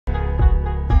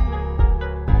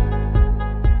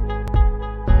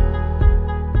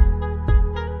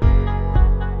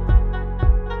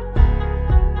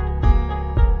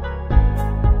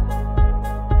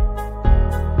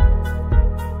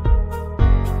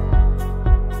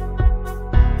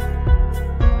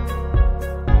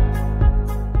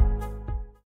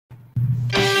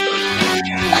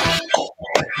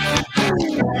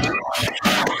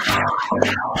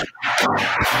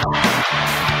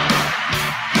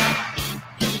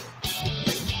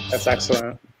That's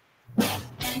excellent.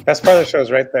 Best part of the show is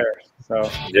right there. So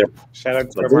Yep. Shout out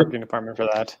to our marketing department for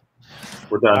that.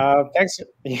 We're done. Thanks.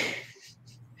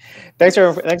 Thanks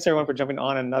everyone for jumping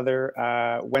on another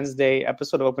Wednesday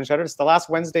episode of Open Shutter. It's the last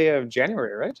Wednesday of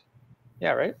January, right?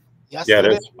 Yeah, right? Yes, yeah, it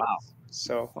is. Wow.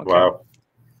 So okay. Wow.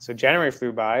 So January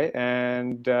flew by,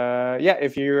 and yeah,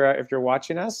 if you're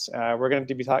watching us, we're going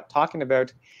to be talking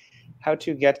about how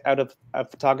to get out of a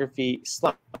photography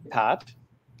slump. Pat,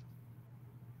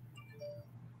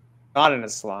 not in a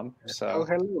slump, so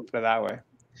put it that way.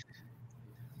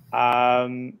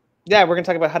 Yeah, we're going to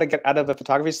talk about how to get out of a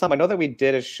photography slump. I know that we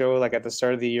did a show like at the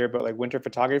start of the year about like winter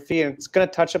photography, and it's going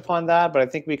to touch upon that, but I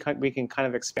think we can kind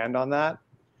of expand on that,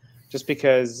 just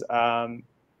because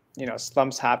you know,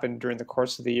 slumps happen during the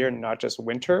course of the year, not just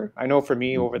winter. I know for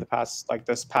me, over the past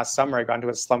this past summer, I got into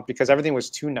a slump because everything was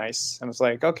too nice. I was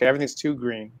like, okay, everything's too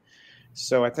green.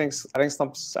 So I think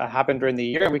slumps happen during the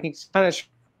year. We can kind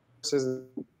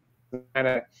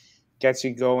of gets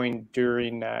you going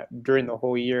during the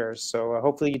whole year. So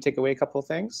hopefully you take away a couple of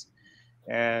things.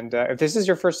 And if this is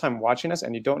your first time watching us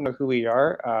and you don't know who we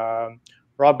are,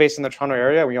 we're all based in the Toronto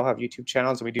area. We all have YouTube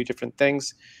channels and we do different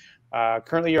things.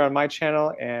 Currently you're on my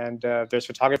channel, and there's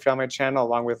photography on my channel,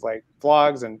 along with like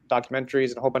vlogs and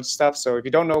documentaries and a whole bunch of stuff. So if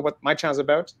you don't know what my channel's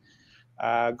about,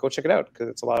 go check it out because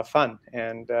it's a lot of fun.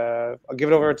 And I'll give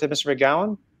it over to Mr.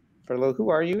 McGowan for a little who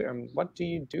are you and what do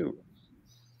you do?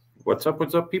 What's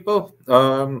up, people?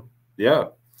 Yeah,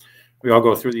 we all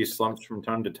go through these slumps from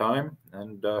time to time,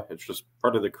 and it's just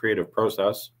part of the creative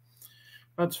process.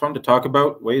 It's fun to talk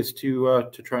about ways to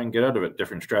try and get out of it,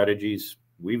 different strategies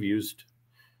we've used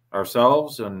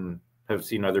ourselves and have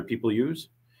seen other people use.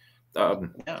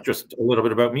 Just a little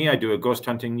bit about me. I do a ghost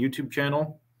hunting YouTube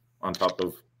channel on top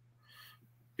of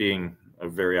being a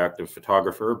very active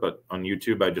photographer, but on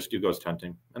YouTube I just do ghost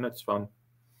hunting, and it's fun.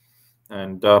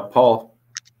 And Paul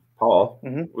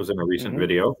was in a recent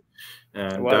video,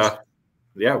 and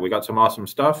yeah, we got some awesome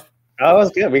stuff. Oh, that was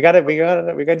good. We got to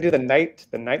do the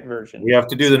night version. We have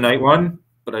to do the night one,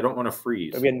 but I don't want to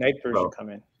freeze. There'll be a night version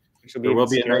coming. There will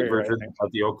be a night version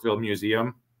at the Oakville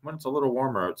Museum when it's a little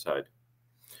warmer outside.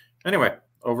 Anyway,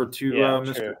 over to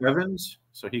Mr. Evans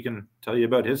so he can tell you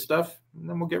about his stuff, and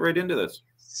then we'll get right into this.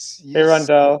 Yes. Hey,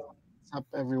 Rondell. What's up,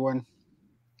 everyone?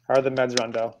 How are the meds,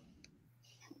 Rondell?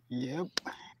 Yep.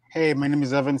 Hey, my name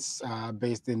is Evans,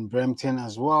 based in Brampton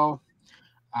as well.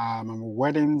 I'm a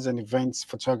weddings and events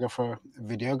photographer,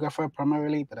 videographer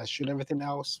primarily, but I shoot everything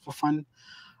else for fun.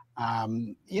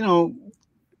 You know,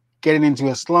 getting into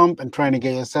a slump and trying to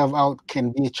get yourself out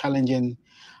can be a challenging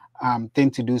thing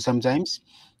to do sometimes,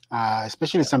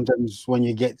 especially sometimes when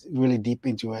you get really deep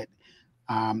into it.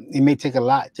 It may take a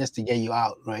lot just to get you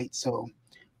out, right? So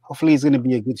hopefully it's going to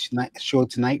be a good show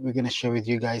tonight. We're going to share with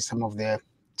you guys some of the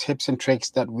tips and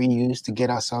tricks that we use to get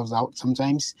ourselves out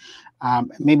sometimes.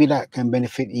 Maybe that can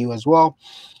benefit you as well.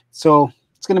 So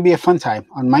it's going to be a fun time.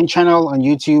 On my channel on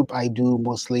YouTube, I do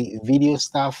mostly video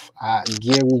stuff,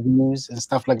 gear reviews and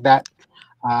stuff like that.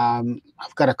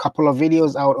 I've got a couple of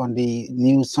videos out on the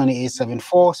new Sony A7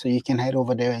 IV, so you can head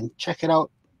over there and check it out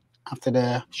after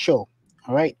the show.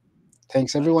 All right.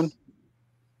 Thanks, everyone.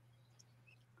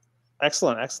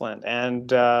 Excellent.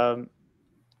 And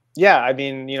yeah, I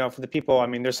mean, you know, for the people, I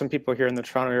mean, there's some people here in the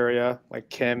Toronto area, like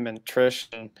Kim and Trish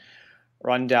and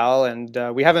Rondell,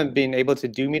 and we haven't been able to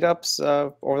do meetups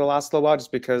over the last little while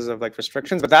just because of like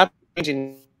restrictions, but that's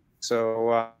changing.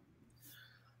 So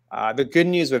the good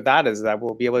news with that is that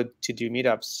we'll be able to do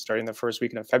meetups starting the first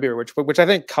weekend of February, which I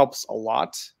think helps a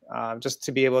lot, just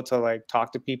to be able to like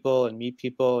talk to people and meet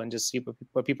people and just see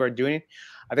what people are doing.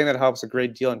 I think that helps a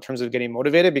great deal in terms of getting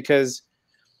motivated because,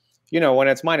 you know, when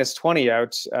it's -20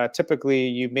 out, typically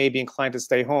you may be inclined to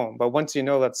stay home, but once you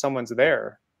know that someone's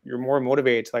there, you're more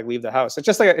motivated to like leave the house. It's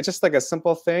just like a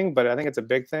simple thing, but I think it's a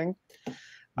big thing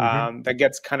that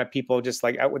gets kind of people just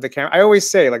like out with the camera. I always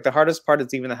say like the hardest part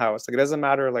is leaving the house. Like it doesn't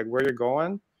matter like where you're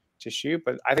going to shoot,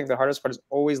 but I think the hardest part is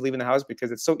always leaving the house because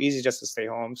it's so easy just to stay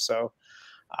home. So,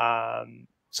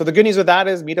 so the good news with that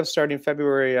is meetup starting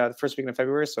February, the first week of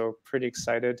February. So pretty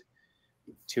excited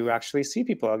to actually see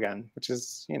people again, which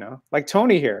is, you know, like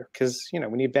Tony here, because, you know,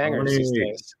 we need bangers these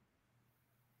days.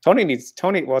 Well,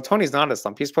 Tony's not a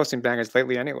slump. He's posting bangers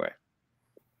lately anyway.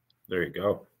 There you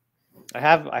go. I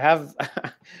have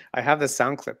the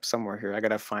sound clip somewhere here. I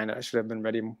gotta find it. I should have been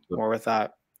ready more with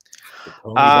that.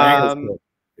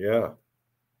 Yeah,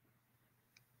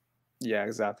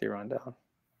 exactly, Rondell.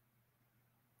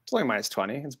 It's only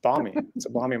 -20. It's balmy. It's a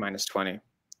balmy -20.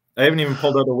 I haven't even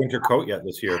pulled out a winter coat yet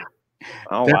this year.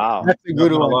 Oh wow, that's a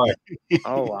good one.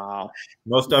 Oh wow.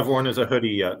 Most I've worn is a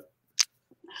hoodie yet.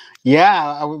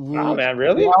 Yeah, Wow, man, we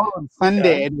really? were out on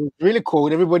Sunday Okay. and it was really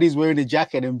cold. Everybody's wearing a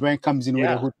jacket and Bryan comes in with a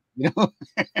Yeah. hood, you know?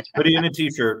 Hoodie and a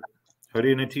t-shirt.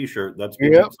 Hoodie and a t-shirt. That's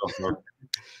beating Yep. it so far.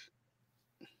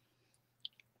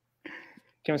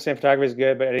 Kim saying photography is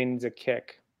good, but editing needs a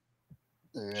kick.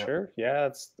 Yep. Sure. Yeah,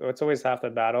 it's always half the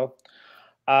battle.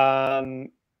 Um,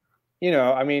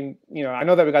 I mean, I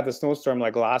know that we got the snowstorm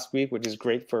like last week, which is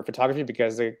great for photography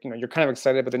because you're kind of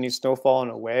excited about the new snowfall in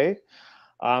a way.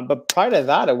 But prior to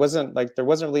that, it wasn't like there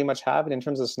wasn't really much happening in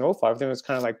terms of snowfall. Everything was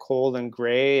kind of like cold and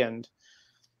gray, and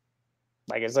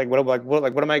like it's like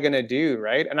what am I gonna do,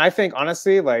 right? And I think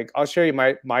honestly, like I'll show you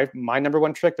my number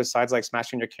one trick besides like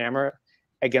smashing your camera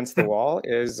against the wall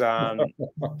is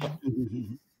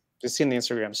just seeing the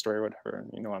Instagram story or whatever.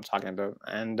 You know what I'm talking about,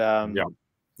 and Yeah,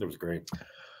 that was great.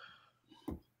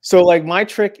 So like my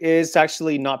trick is to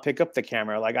actually not pick up the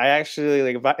camera. Like I actually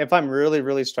like if I'm really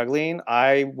really struggling,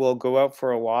 I will go out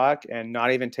for a walk and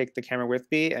not even take the camera with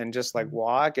me and just like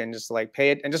walk and just like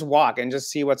pay it and just walk and just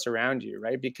see what's around you,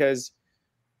 right? Because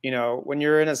when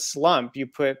you're in a slump, you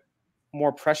put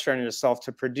more pressure on yourself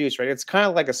to produce, right? It's kind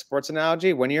of like a sports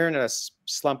analogy. When you're in a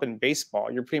slump in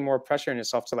baseball, you're putting more pressure on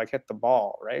yourself to like hit the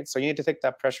ball, right? So you need to take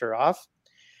that pressure off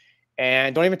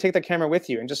and don't even take the camera with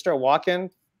you and just start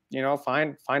walking.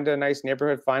 Find a nice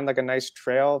neighborhood, find like a nice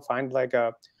trail, find like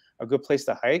a good place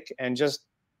to hike and just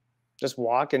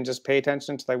walk and just pay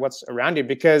attention to like what's around you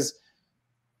because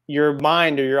your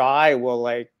mind or your eye will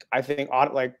like, I think,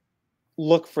 like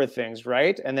look for things,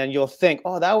 right? And then you'll think,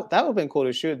 oh, that would have been cool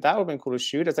to shoot. That would have been cool to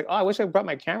shoot. It's like, oh, I wish I brought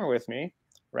my camera with me,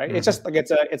 right? Mm-hmm. It's just like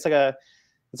it's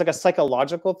like a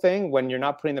psychological thing when you're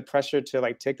not putting the pressure to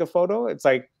like take a photo. It's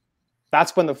like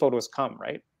that's when the photos come,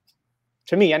 right?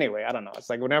 To me, anyway. I don't know. It's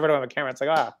like whenever I have a camera, it's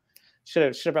like should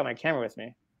have brought my camera with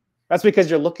me. That's because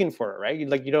you're looking for it, right? You're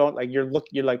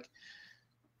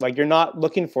not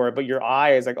looking for it, but your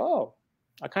eye is like, oh,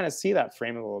 I kind of see that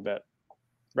frame a little bit,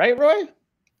 right, Roy?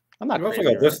 I'm not. You also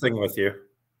got this thing with you.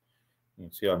 You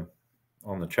can see I'm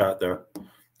on the chat there.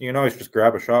 You can always just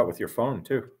grab a shot with your phone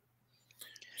too.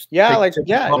 Take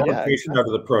the complication out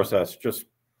of the process. Just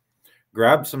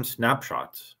grab some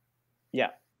snapshots. Yeah,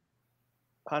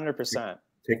 100%.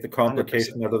 Take the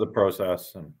complication 100%. Out of the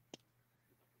process and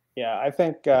I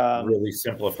think really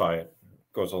simplify it.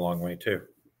 Goes a long way too.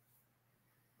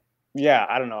 Yeah,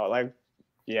 I don't know. Like,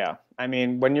 yeah, I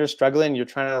mean, when you're struggling, you're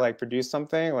trying to like produce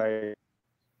something. Like,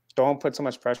 don't put so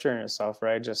much pressure on yourself,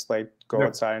 right? Just like go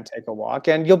outside and take a walk,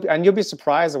 and you'll be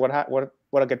surprised at what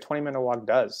like a 20-minute walk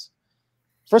does.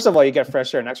 First of all, you get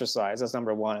fresh air and exercise. That's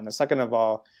number one, and the second of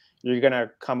all, you're gonna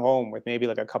come home with maybe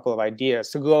like a couple of ideas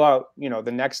to go out,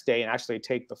 the next day and actually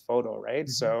take the photo, right?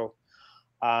 Mm-hmm. So,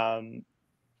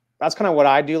 that's kind of what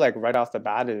I do. Like right off the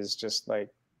bat is just like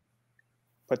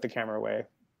put the camera away.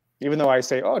 Even though I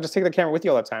say, oh, just take the camera with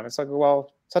you all the time. It's like,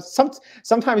 well,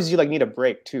 sometimes you like need a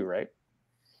break too, right?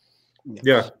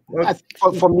 Yeah.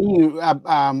 For me,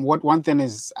 what one thing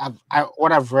is,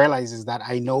 what I've realized is that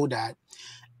I know that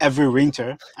every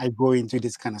winter I go into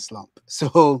this kind of slump.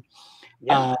 So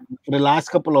for the last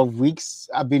couple of weeks,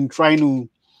 I've been trying to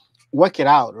work it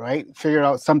out, right? Figure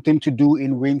out something to do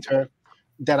in winter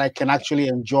that I can actually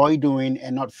enjoy doing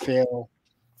and not feel,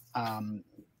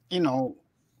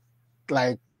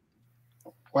 like,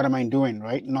 what am I doing,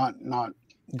 right? Not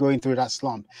going through that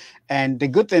slump. And the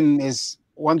good thing is,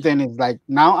 one thing is like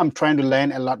now I'm trying to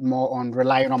learn a lot more on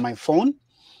relying on my phone.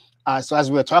 So as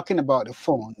we're talking about the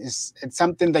phone, it's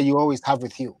something that you always have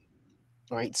with you,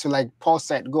 right? So like Paul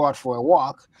said, go out for a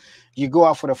walk. You go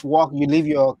out for the walk, you leave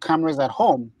your cameras at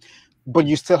home, but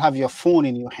you still have your phone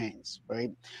in your hands, right?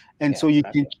 And so you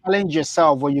can challenge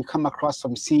yourself when you come across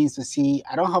some scenes to see,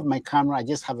 I don't have my camera, I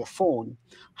just have a phone.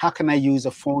 How can I use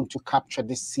a phone to capture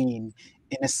this scene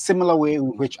in a similar way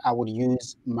in which I would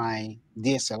use my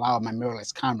DSLR, my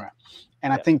mirrorless camera?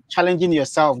 And I think challenging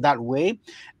yourself that way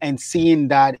and seeing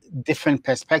that different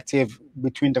perspective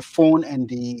between the phone and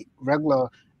the regular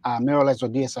mirrorless or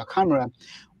DSLR camera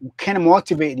can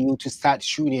motivate you to start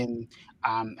shooting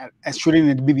and shooting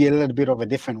it maybe a little bit of a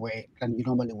different way than you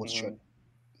normally would shoot.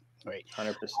 Right.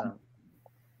 100%.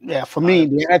 Yeah, for me,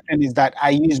 100%. The other thing is that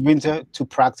I use winter to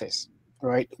practice,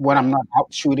 right? When I'm not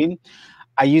out shooting,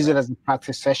 I use it as a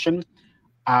practice session.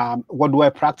 What do I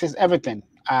practice? Everything.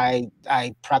 I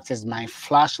practice my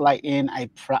flashlighting. I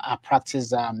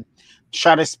practice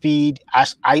shutter speed,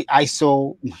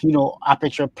 ISO,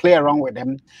 aperture, play around with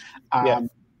them.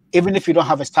 Even if you don't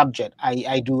have a subject,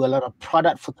 I do a lot of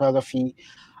product photography.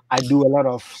 I do a lot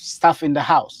of stuff in the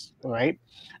house, right?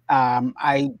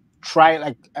 I tried,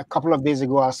 like a couple of days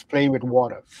ago, I was playing with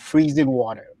water, freezing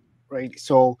water, right?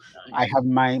 So I have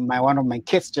my one of my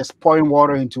kids just pouring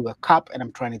water into a cup, and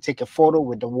I'm trying to take a photo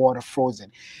with the water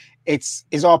frozen. It's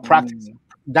all practice.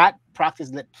 That practice,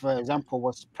 that, for example,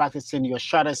 was practicing your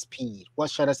shutter speed.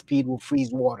 What shutter speed will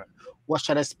freeze water? What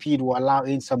shutter speed will allow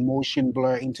in some motion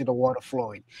blur into the water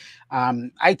flowing?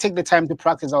 I take the time to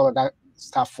practice all of that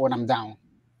stuff when I'm down.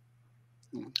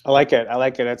 I like it. I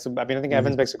like it. I mean, I think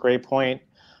Evans makes a great point.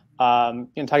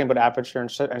 Talking about aperture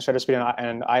and shutter speed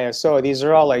and ISO, these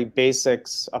are all like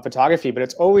basics of photography, but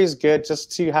it's always good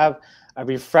just to have a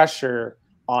refresher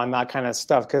on that kind of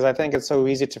stuff, because I think it's so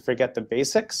easy to forget the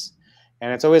basics,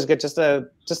 and it's always good just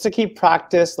to keep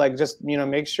practice, like just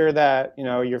make sure that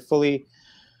you're fully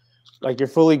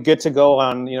good to go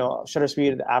on shutter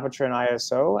speed, aperture, and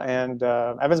ISO. And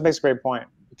Evans makes a great point,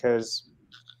 because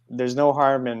there's no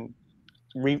harm in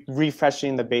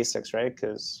refreshing the basics, right?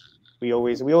 Because we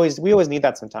always need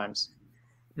that sometimes.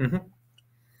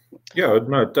 Yeah,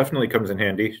 no, it definitely comes in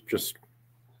handy. Just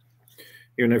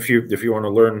even if you want to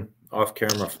learn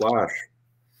off-camera flash,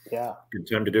 good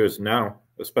time to do is now,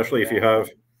 especially if you have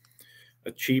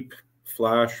a cheap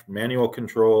flash, manual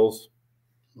controls.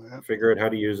 Figure out how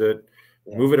to use it.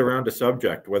 Move it around a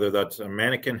subject, whether that's a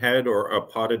mannequin head or a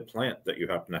potted plant that you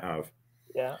happen to have.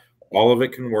 All of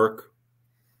it can work.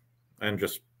 And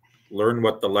just learn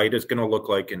what the light is going to look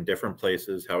like in different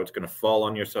places, how it's going to fall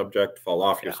on your subject, fall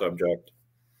off your subject.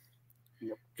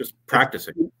 Just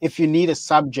practicing. If you need a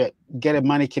subject, get a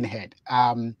mannequin head.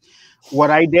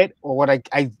 What I did, or what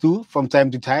I do from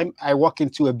time to time, I walk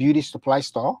into a beauty supply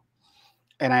store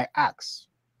and I ask,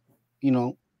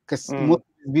 because most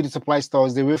beauty supply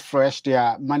stores, they refresh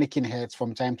their mannequin heads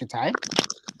from time to time.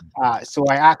 So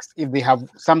I asked if they have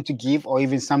some to give or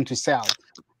even some to sell.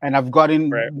 And I've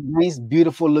gotten nice,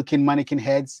 beautiful looking mannequin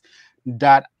heads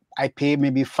that I pay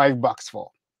maybe $5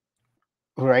 for.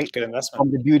 Right? Good investment.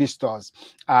 From the beauty stores.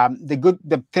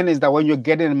 The thing is that when you're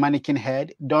getting a mannequin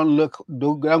head, don't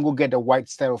go get the white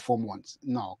styrofoam ones.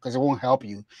 No, because it won't help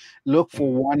you. Look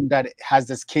for one that has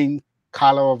the skin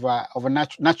color of a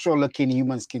natural looking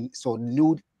human skin, so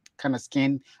nude kind of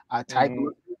skin type.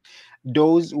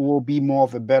 Those will be more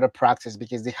of a better practice,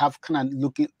 because they have kind of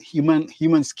looking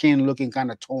human skin looking kind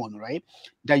of tone, right?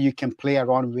 That you can play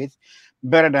around with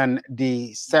better than the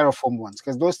styrofoam ones,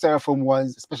 because those styrofoam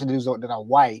ones, especially those that are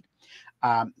white,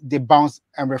 they bounce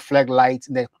and reflect light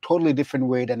in a totally different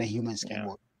way than a human skin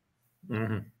would.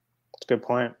 That's a good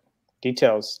point.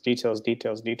 Details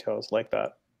like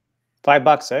that.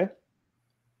 $5, eh?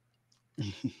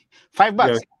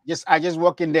 $5. I just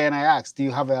walk in there and I ask, do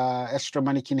you have extra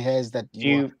mannequin hairs that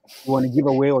you want to give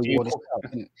away, or you want to sell?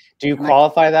 Do you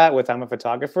qualify that with I'm a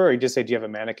photographer, or you just say, do you have a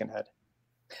mannequin head?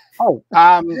 Oh,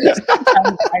 sometimes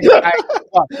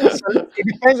so it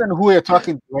depends on who you're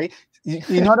talking to, right?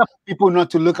 In order for people not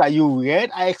to look at you weird,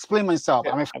 I explain myself.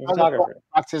 I'm a photographer.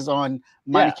 Practice on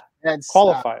mannequin heads.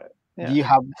 Qualify it. Do you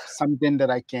have something that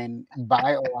I can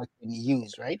buy or I can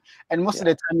use, right? And most of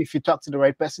the time, if you talk to the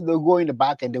right person, they'll go in the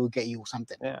back and they will get you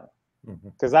something. Yeah.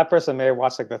 Because that person may have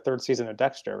watched like the 3rd season of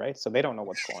Dexter, right? So they don't know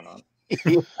what's going on.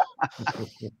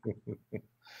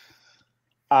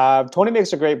 Tony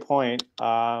makes a great point.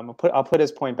 I'll put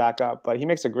his point back up, but he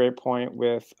makes a great point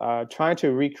with trying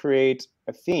to recreate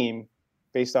a theme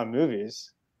based on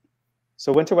movies.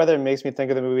 So winter weather makes me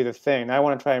think of the movie The Thing. I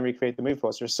want to try and recreate the movie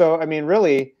poster. So I mean,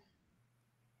 really,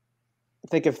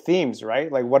 think of themes,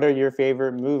 right? Like, what are your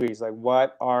favorite movies? Like,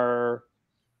 what are,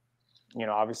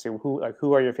 obviously, who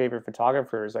are your favorite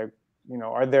photographers? Like,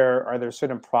 are there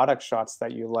certain product shots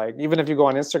that you like? Even if you go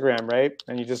on Instagram, right,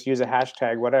 and you just use a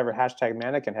hashtag, whatever, hashtag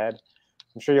mannequin head,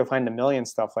 I'm sure you'll find a million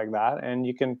stuff like that, and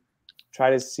you can try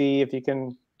to see if you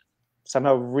can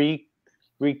somehow recreate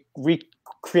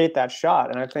that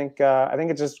shot. And I think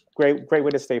it's just great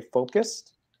way to stay focused.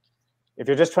 If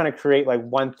you're just trying to create like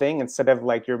one thing instead of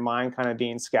like your mind kind of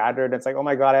being scattered, it's like, oh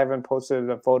my God, I haven't posted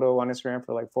a photo on Instagram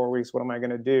for like 4 weeks. What am I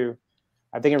going to do?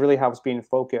 I think it really helps being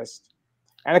focused.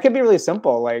 And it can be really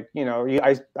simple. Like,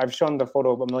 I've shown the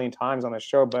photo a million times on the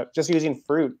show, but just using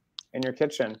fruit in your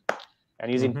kitchen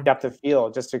and using depth of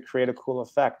field just to create a cool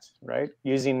effect, right?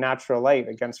 Using natural light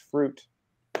against fruit.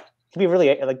 Could be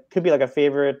like a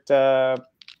favorite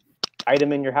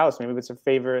item in your house. Maybe it's a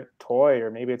favorite toy, or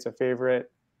maybe it's a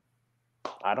favorite,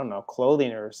 I don't know,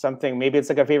 clothing or something. Maybe it's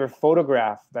like a favorite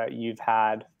photograph that you've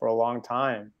had for a long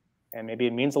time, and maybe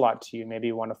it means a lot to you. Maybe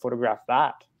you want to photograph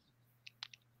that,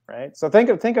 right? So think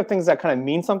of things that kind of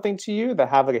mean something to you, that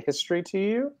have like a history to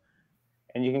you,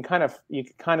 and you can kind of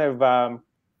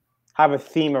have a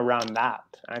theme around that.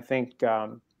 And I think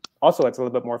also it's a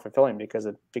little bit more fulfilling because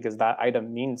that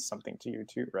item means something to you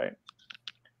too, right?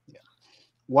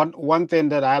 one thing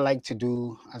that I like to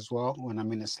do as well when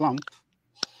I'm in a slump,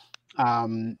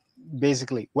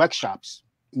 basically workshops,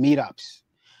 meetups.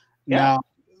 Yeah. Now,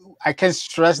 I can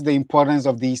stress the importance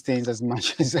of these things as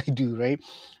much as I do, right?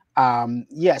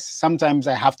 Yes, sometimes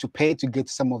I have to pay to get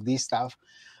some of these stuff.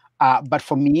 But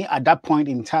for me, at that point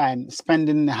in time,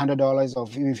 spending $100 or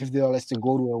even $50 to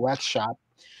go to a workshop,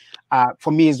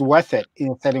 for me, is worth it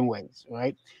in certain ways,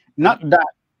 right? Not that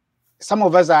some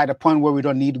of us are at a point where we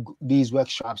don't need these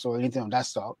workshops or anything of that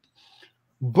sort,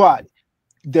 but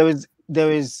there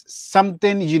is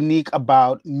something unique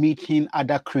about meeting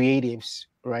other creatives,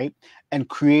 right? And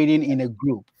creating in a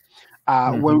group.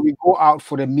 When we go out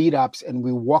for the meetups and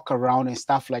we walk around and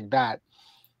stuff like that,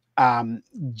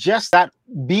 just that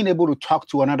being able to talk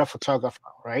to another photographer,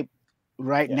 right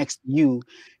Yeah. next to you,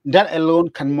 that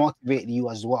alone can motivate you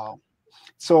as well.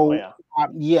 So yeah.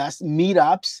 yes,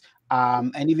 meetups,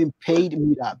 and even paid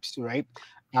meetups, right,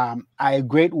 are a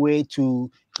great way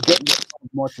to get yourself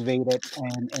motivated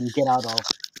and get out of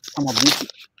some of these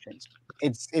situations.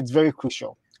 It's very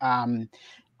crucial.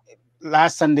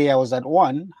 Last Sunday I was at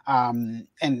one,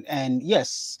 and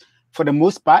yes, for the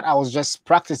most part I was just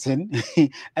practicing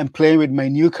and playing with my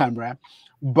new camera,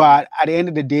 but at the end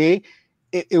of the day,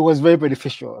 it was very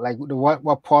beneficial. Like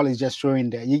what Paul is just showing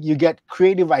there, you get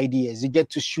creative ideas, you get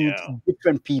to shoot Yeah.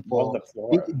 different Love people, the floor.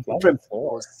 meet Love the different people,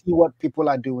 floor. see what people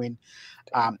are doing.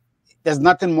 There's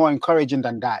nothing more encouraging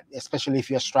than that, especially if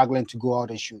you're struggling to go out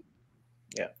and shoot.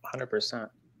 Yeah, 100%.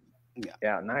 Yeah,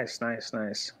 Yeah, nice.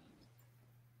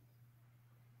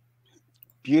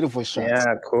 beautiful shots.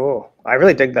 Yeah, cool. I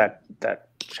really dig that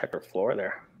checker floor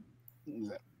there.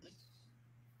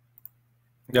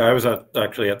 Yeah, I was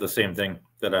actually at the same thing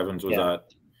that Evans was Yeah.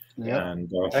 at. Yeah. And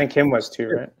I think Kim was too,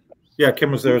 right? yeah,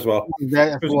 Kim was there as well.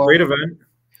 There It was as a great event,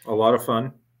 a lot of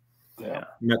fun. Yeah.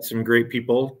 Met some great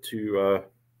people to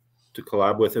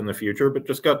collab with in the future, but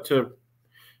just got to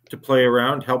play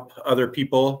around, help other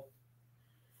people,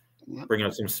 bring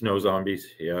out some snow zombies.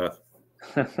 Yeah.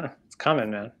 It's coming,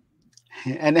 man.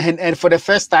 And for the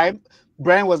first time,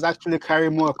 Bryan was actually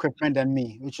carrying more equipment than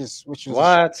me, which was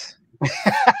What?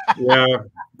 Yeah.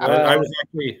 I What?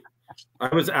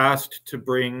 I was asked to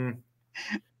bring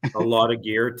a lot of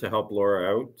gear to help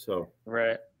Laura out. So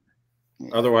Right.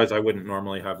 otherwise I wouldn't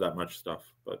normally have that much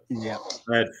stuff. But yeah.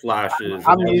 I had flashes.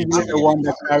 I'm and usually the one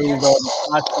that carries all the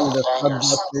flashes, the flood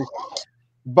boxes.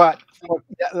 But for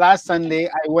last Sunday,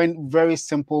 I went very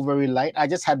simple, very light. I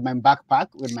just had my backpack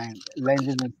with my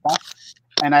lenses and stuff,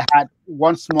 and I had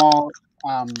one small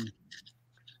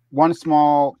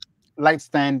light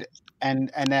stand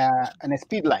and a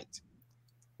speed light.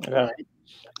 Okay.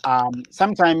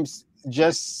 Sometimes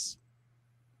just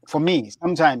for me,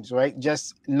 sometimes, right,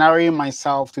 just narrowing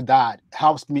myself to that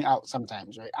helps me out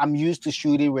sometimes, right? I'm used to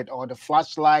shooting with all the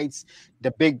flashlights, the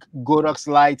big Godox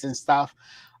lights and stuff.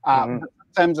 But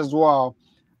sometimes as well,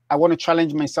 I want to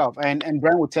challenge myself. And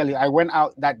Bryan will tell you, I went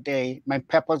out that day, my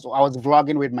purpose, I was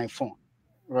vlogging with my phone,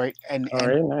 right? And All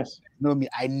right, nice. you know me,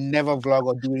 I never vlog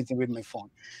or do anything with my phone.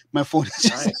 My phone is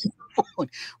just Nice. my phone.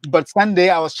 But Sunday,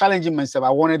 I was challenging myself. I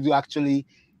wanted to actually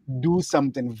do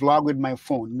something, vlog with my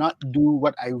phone, not do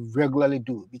what I regularly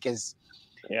do. Because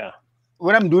Yeah.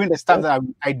 when I'm doing the stuff that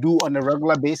I do on a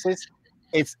regular basis,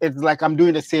 it's like I'm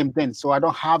doing the same thing. So I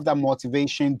don't have that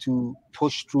motivation to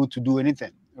push through to do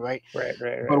anything, right? Right.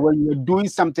 But when you're doing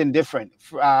something different,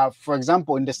 for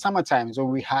example, in the summer times when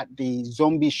we had the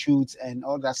zombie shoots and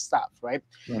all that stuff, right?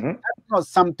 That's not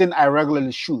something I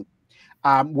regularly shoot.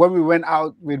 When we went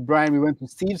out with Bryan, we went to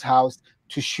Steve's house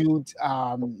to shoot,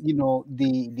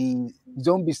 the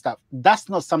zombie stuff. That's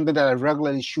not something that I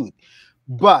regularly shoot,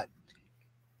 but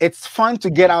it's fun to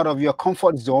get out of your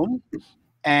comfort zone,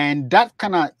 and that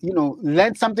kind of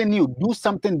learn something new, do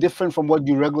something different from what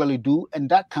you regularly do, and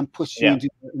that can push you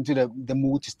into the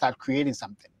mood to start creating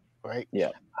something, right?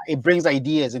 Yeah. It brings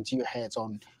ideas into your heads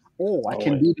on, I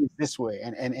can do this way,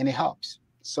 and it helps.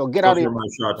 So get out Those of are my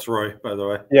shots, Roy, by the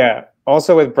way. Yeah.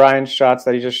 Also with Bryan's shots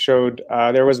that he just showed,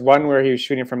 there was one where he was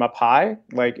shooting from up high.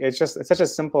 Like it's such a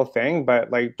simple thing, but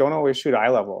like don't always shoot eye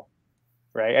level,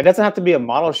 right? It doesn't have to be a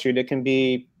model shoot. It can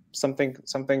be something.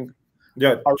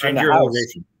 Yeah, change your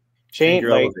elevation.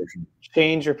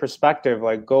 Change your perspective.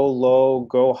 Like go low,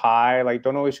 go high. Like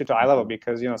don't always shoot to eye level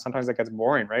because sometimes that gets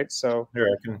boring, right? So here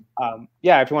I can.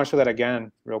 If you want to show that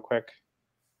again, real quick.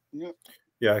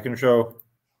 Yeah, I can show.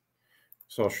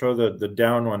 So I'll show the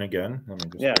down one again. Let me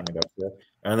just bring it up there.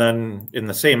 And then in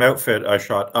the same outfit, I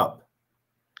shot up.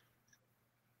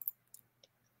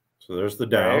 So there's the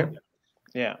down. Right.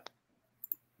 Yeah.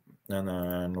 And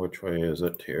then which way is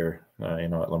it here? You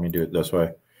know what? Let me do it this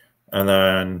way. And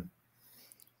then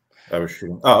I was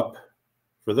shooting up.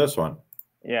 for this one.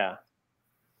 Yeah.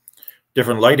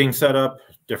 Different lighting setup,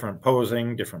 different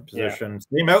posing, different Yeah. positions,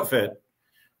 same outfit,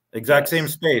 exact same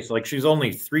Yes. space. Like she's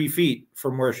only 3 feet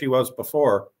from where she was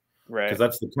before, Right. because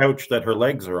that's the couch that her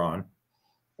legs are on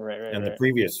Right. in the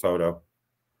previous photo.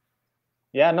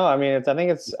 Yeah, no, I mean, I think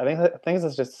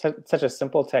it's just such a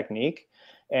simple technique,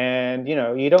 and you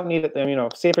know, you don't need it. You know,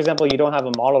 say for example, you don't have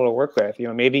a model to work with. You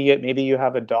know, maybe you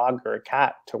have a dog or a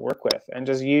cat to work with, and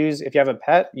just use. If you have a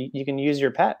pet, you can use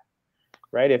your pet,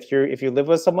 right? If you live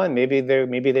with someone, maybe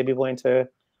they'd be willing to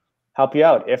help you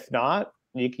out. If not,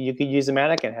 you could use a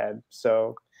mannequin head.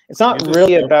 So it's not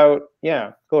really about.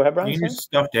 Yeah, go ahead, Brian. You can use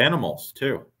stuffed animals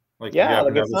too. Like if you Yeah, happen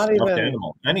like to have it's a not stuffed even.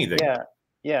 animal, anything.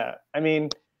 Yeah. I mean,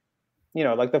 you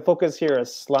know, like the focus here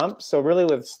is slump. So really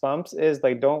with slumps is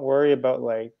like, don't worry about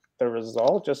like the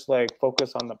result, just like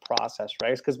focus on the process,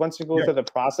 right? Because once you go through the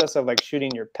process of like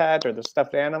shooting your pet or the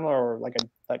stuffed animal or like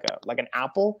an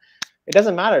apple, it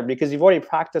doesn't matter because you've already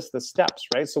practiced the steps,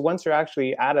 right? So once you're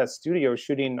actually at a studio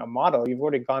shooting a model, you've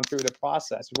already gone through the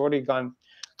process. You've already gone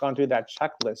through that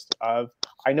checklist of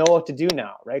I know what to do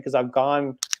now, right? Because I've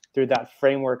gone through that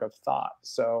framework of thought.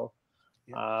 So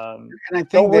and I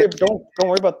think don't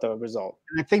worry about the result.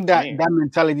 And I think that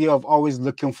mentality of always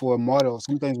looking for a model,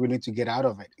 sometimes we need to get out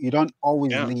of it. You don't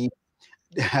always need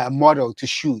a model to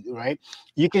shoot, right?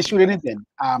 You can shoot anything.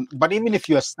 But even if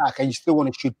you're stuck and you still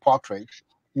want to shoot portrait,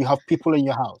 you have people in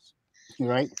your house,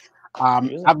 right?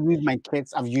 I've used my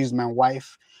kids, I've used my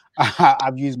wife,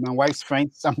 I've used my wife's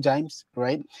friends sometimes,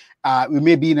 right? We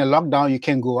may be in a lockdown, you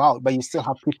can go out, but you still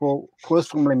have people, close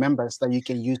family members that you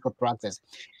can use for practice.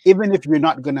 Even if you're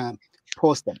not gonna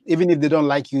post them, even if they don't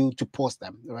like you to post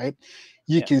them, right?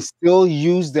 You can still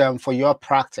use them for your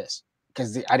practice.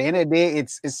 Because at the end of the day,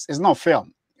 it's not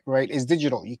film, right? It's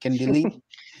digital. You can delete,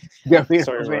 get rid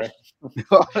of it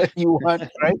all you want,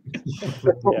 right?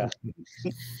 Yeah.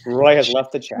 Roy has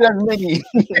left the chat.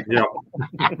 Yeah.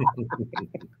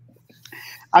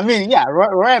 I mean, yeah,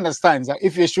 Roy understands that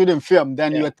if you're shooting film,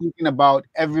 then you're thinking about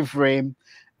every frame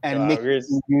and making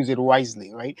you use it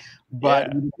wisely, right?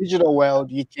 But in the digital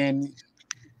world, you can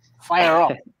fire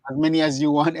up as many as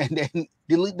you want and then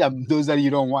delete them, those that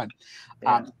you don't want.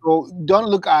 So don't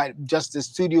look at just the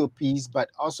studio piece, but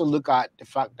also look at the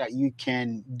fact that you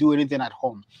can do anything at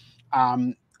home.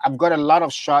 I've got a lot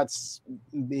of shots.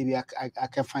 Maybe I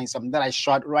can find some that I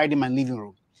shot right in my living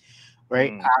room,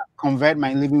 right? I convert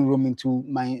my living room into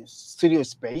my studio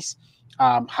space,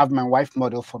 have my wife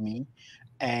model for me,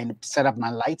 and set up my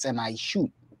lights, and I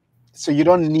shoot. So you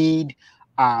don't need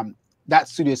that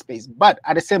studio space. But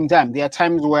at the same time, there are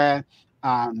times where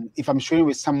if I'm shooting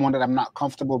with someone that I'm not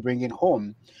comfortable bringing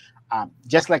home,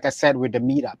 just like I said with the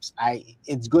meetups,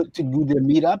 it's good to do the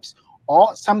meetups.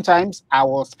 Or sometimes I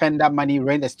will spend that money,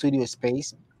 rent a studio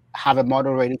space, have a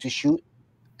model ready to shoot,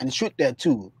 and shoot there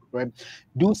too, right?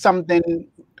 Do something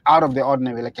out of the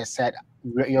ordinary, like I said,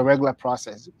 your regular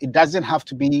process. It doesn't have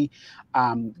to be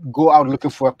go out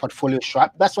looking for a portfolio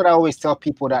shot. That's what I always tell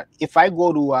people, that if I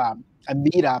go to a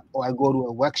meetup or I go to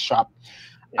a workshop,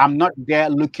 I'm not there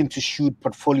looking to shoot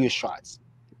portfolio shots,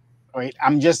 right?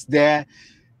 I'm just there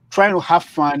trying to have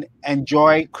fun,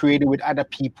 enjoy creating with other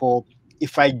people.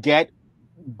 If I get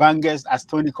bangers, as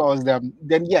Tony calls them,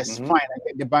 then yes, fine, I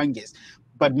get the bangers.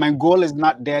 But my goal is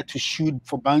not there to shoot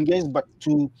for bangers, but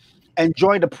to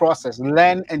enjoy the process,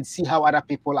 learn and see how other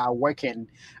people are working,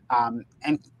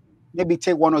 and maybe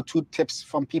take 1 or 2 tips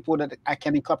from people that I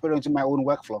can incorporate into my own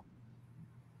workflow.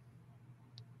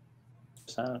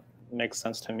 Makes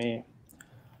sense to me.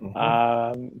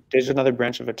 There's another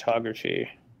branch of photography.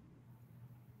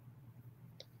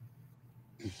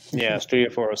 Yeah, Studio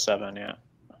 407. Yeah.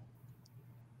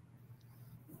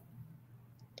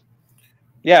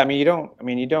 Yeah, I mean, you don't.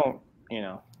 You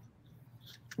know,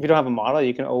 if you don't have a model,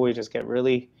 you can always just get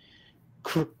really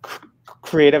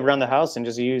creative around the house and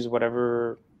just use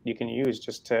whatever you can use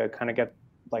just to kind of get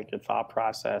like your thought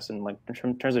process and like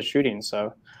in terms of shooting.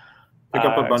 So pick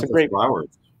up a bunch of flowers.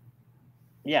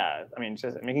 Yeah, I mean,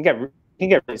 it can get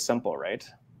really simple, right?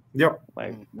 Yep.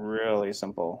 Like really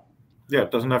simple. Yeah,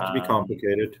 it doesn't have to be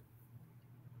complicated.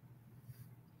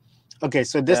 Okay,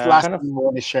 so this last one I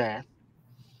want to share.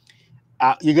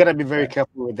 You gotta be very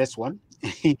careful with this one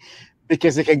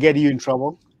because it can get you in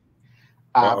trouble.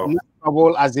 Not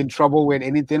trouble as in trouble with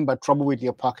anything, but trouble with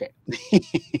your pocket.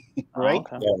 Right?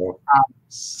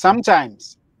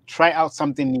 Sometimes try out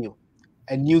something new,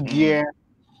 a new gear,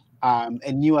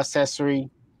 a new accessory,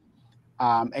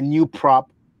 a new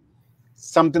prop,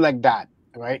 something like that,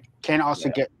 right? Can also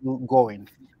get you going.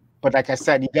 But like I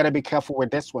said, you gotta be careful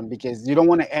with this one because you don't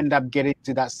want to end up getting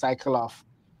to that cycle of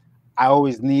I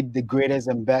always need the greatest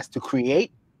and best to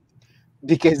create.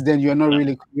 because then you're not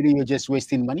really creating, you're just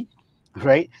wasting money,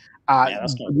 right? Yeah,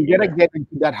 that's not You good gotta either. get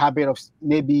into that habit of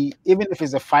maybe even if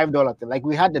it's a $5 thing. Like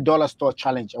we had the dollar store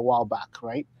challenge a while back,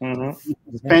 right? Mm-hmm. You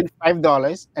could spend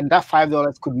 $5, and that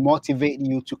 $5 could motivate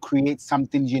you to create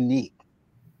something unique,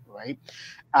 right?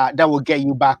 That will get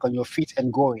you back on your feet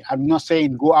and going. I'm not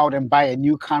saying go out and buy a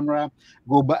new camera,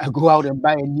 go out and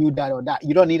buy a new that or that.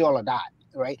 You don't need all of that,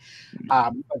 right?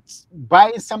 But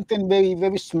buying something very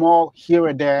very small here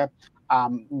or there,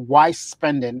 wise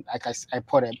spending, like I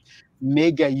put it,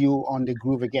 may get you on the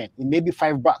groove again. It may be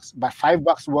 $5, but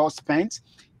 $5 well spent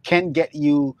can get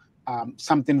you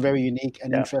something very unique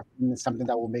and Yeah. interesting, and something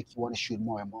that will make you want to shoot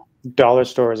more and more. Dollar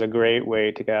store is a great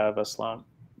way to get out of a slump.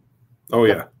 Oh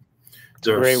yeah,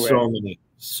 there are great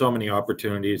so many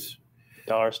opportunities.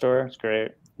 Dollar store is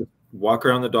great. Walk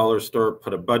around the dollar store,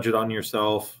 put a budget on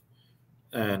yourself,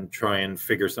 and try and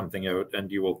figure something out,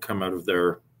 and you will come out of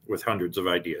there with hundreds of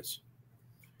ideas.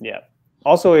 Yeah.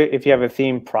 Also, if you have a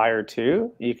theme prior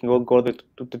to, you can go to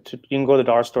the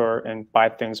dollar store and buy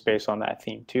things based on that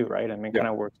theme too, right? I mean, it kind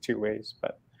of works two ways.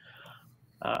 But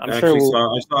I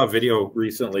saw a video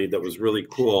recently that was really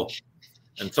cool,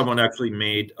 and someone actually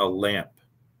made a lamp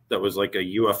that was like a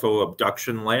UFO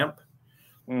abduction lamp.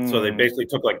 So they basically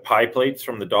took like pie plates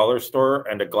from the dollar store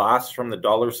and a glass from the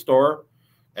dollar store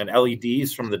and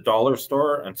LEDs from the dollar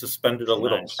store and suspended a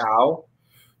little cow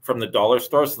from the dollar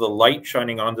store. So the light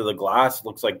shining onto the glass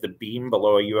looks like the beam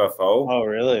below a UFO. Oh,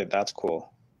 really? That's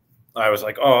cool. I was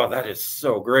like, oh, that is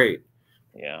so great.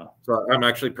 Yeah. So I'm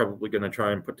actually probably going to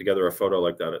try and put together a photo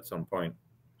like that at some point.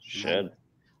 Should.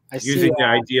 Using the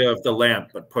idea of the lamp,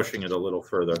 but pushing it a little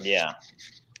further. Yeah.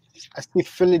 I see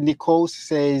Philip Nichols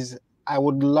says, I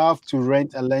would love to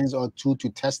rent a lens or two to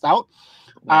test out.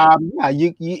 Yeah,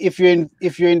 if you're in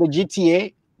the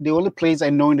GTA, the only place I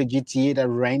know in the GTA that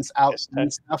rents out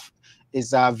stuff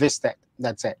is Vistec.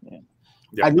 That's it.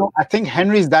 Yeah. I think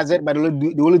Henry's does it, but they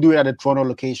only do it at the Toronto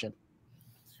location.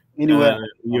 Anywhere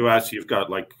in the US, you've got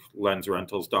like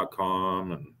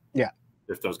lensrentals.com, and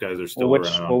if those guys are still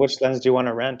around. Well, which lens do you want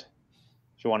to rent?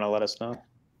 If you want to let us know,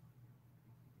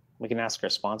 we can ask our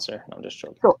sponsor. No, I'm just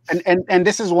joking. So, and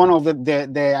this is one of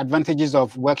the advantages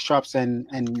of workshops and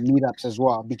meetups as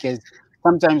well, because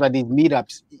sometimes at these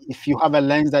meetups, if you have a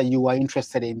lens that you are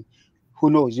interested in, who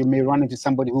knows, you may run into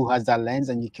somebody who has that lens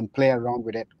and you can play around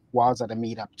with it whilst at a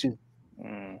meetup too.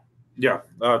 Yeah,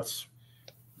 that's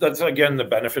again the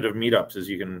benefit of meetups is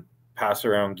you can pass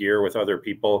around gear with other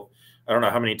people. I don't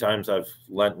know how many times I've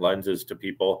lent lenses to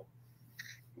people.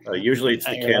 Usually it's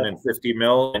the Canon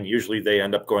 50mm, and usually they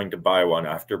end up going to buy one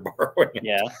after borrowing it.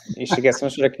 Yeah, you should get some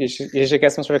sort of you should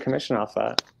get some sort of commission off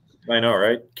that. I know,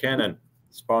 right? Canon,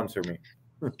 sponsor me.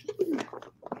 It'd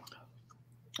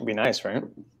be nice, right?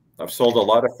 I've sold a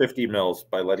lot of 50mm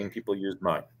by letting people use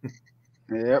mine.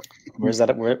 Yep. Where's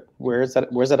that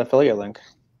affiliate link?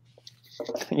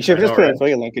 You should just put an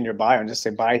affiliate link in your bio and just say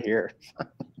buy here.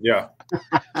 Yeah.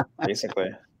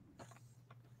 Basically.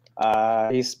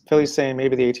 Philly's saying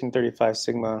maybe the 1835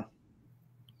 Sigma.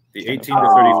 The 18 to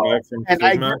 35 from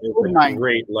Sigma is a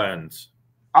great lens.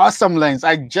 Awesome lens.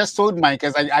 I just sold mine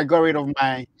because I got rid of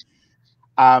my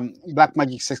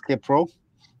Blackmagic 6K Pro,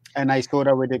 and I sold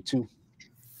it with it too.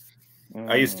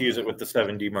 I used to use it with the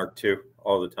 7D Mark II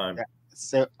all the time. Yeah.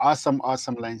 So awesome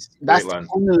lens. That's the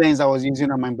only lens I was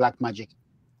using on my Blackmagic.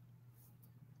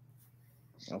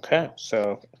 Okay,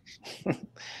 so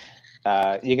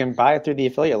you can buy it through the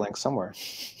affiliate link somewhere.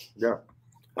 Yeah,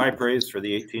 high praise for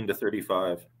the 18 to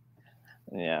 35.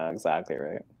 Yeah, exactly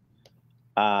right.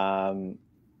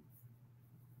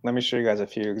 Let me show you guys a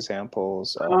few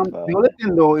examples. The other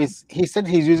thing though is he said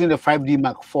he's using the 5D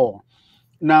Mark IV.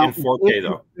 Now in 4K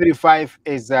though. 35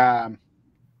 is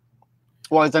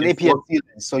well, it's an APS-C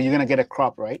lens, so you're gonna get a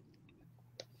crop, right?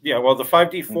 Yeah, well, the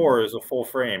 5D4 is a full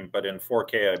frame, but in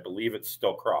 4K, I believe it's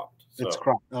still cropped. So. It's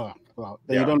cropped. Oh, well,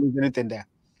 then you don't lose anything there.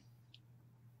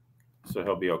 So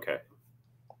he'll be okay.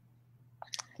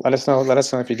 Let us know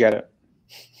if you get it.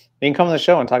 You can come on the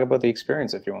show and talk about the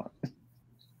experience if you want.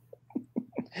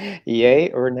 Yay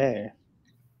or nay?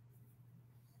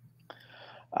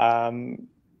 I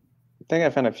think I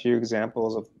found a few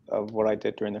examples of what I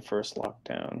did during the first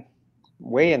lockdown.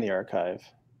 Way in the archive.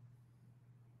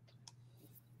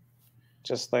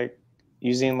 Just like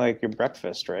using like your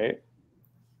breakfast, right?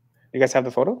 You guys have the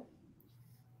photo?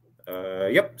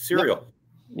 Yep, cereal.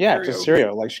 Yeah, just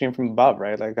cereal, like shooting from above,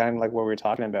 right? Like kind of like what we were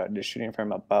talking about, just shooting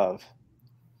from above,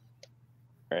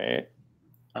 right?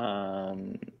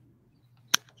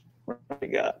 What do we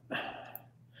got?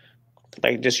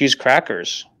 Like just use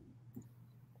crackers,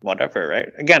 whatever,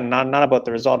 right? Again, not about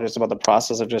the result, just about the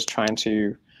process of just trying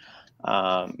to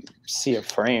see a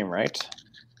frame, right?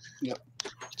 Yep.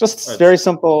 Just very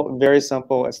simple, very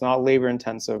simple. It's not labor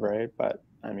intensive, right? But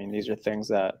I mean, these are things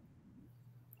that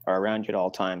are around you at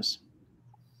all times.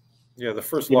 Yeah, the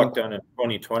first lockdown in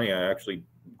 2020, I actually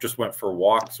just went for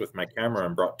walks with my camera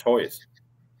and brought toys.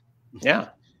 Yeah,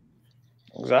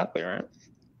 exactly, right.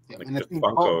 Like and I think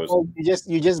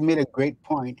you just made a great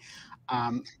point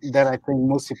that I think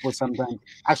most people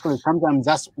sometimes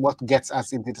that's what gets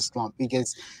us into the slump,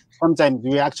 because sometimes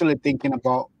we're actually thinking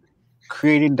about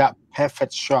creating that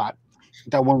perfect shot,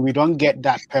 that when we don't get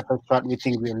that perfect shot we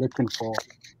think we're looking for,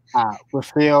 we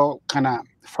feel kind of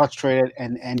frustrated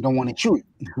and don't want to shoot,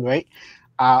 right?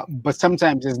 But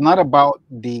sometimes it's not about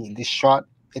the shot,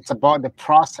 it's about the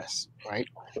process, right?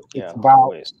 It's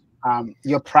about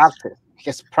your practice,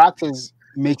 because practice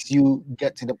makes you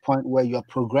get to the point where you're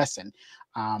progressing.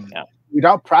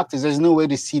 Without practice, there's no way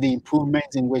to see the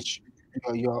improvements in which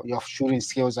your shooting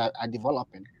skills are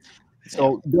developing.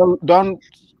 So don't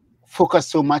focus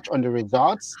so much on the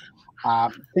results.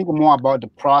 Think more about the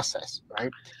process,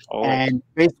 right? And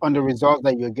based on the results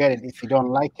that you're getting, if you don't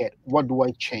like it, what do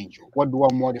I change? What do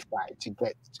I modify to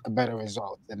get a better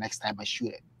result the next time I shoot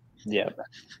it? Yeah.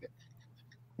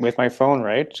 With my phone,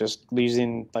 right? Just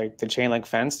using like the chain link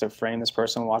fence to frame this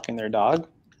person walking their dog,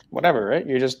 whatever, right?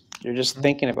 You're just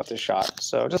thinking about the shot.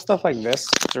 So just stuff like this,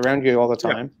 it's around you all the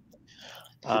time.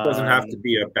 It doesn't have to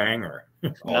be a banger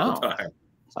all the time.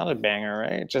 It's not a banger,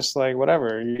 right? Just like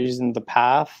whatever. You're using the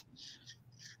path.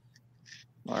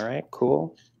 All right,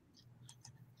 cool.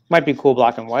 Might be cool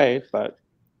black and white, but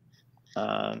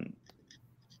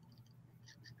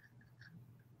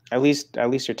at least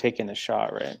you're taking the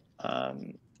shot, right?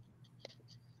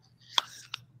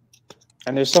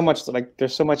 And there's so much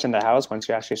in the house once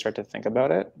you actually start to think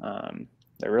about it.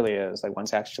 There really is, like,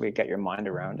 once you actually get your mind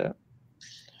around it.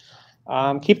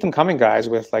 Keep them coming, guys,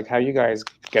 with like how you guys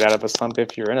get out of a slump.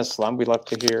 If you're in a slump, we'd love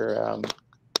to hear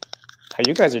how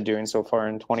you guys are doing so far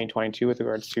in 2022 with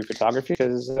regards to photography,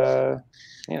 because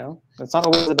you know, it's not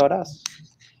always about us.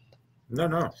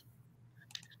 No.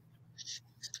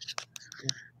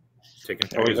 Taking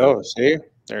there toys. You go. See,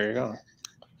 there you go.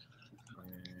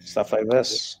 Stuff like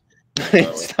this.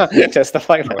 Just stuff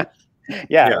like that.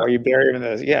 Yeah, or you bury them in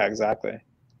this. Yeah, exactly.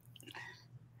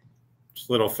 Just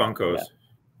little Funkos.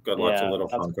 Got lots of little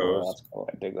Funkos. Cool. That's cool.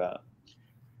 I dig that.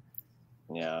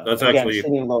 Yeah, that's actually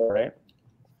low, right?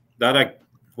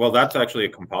 That's actually a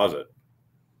composite.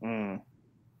 I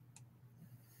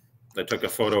took a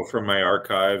photo from my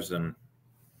archives and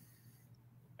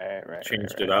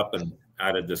changed it up and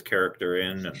added this character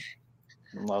in. And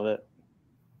love it.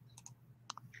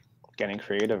 Getting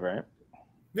creative, right?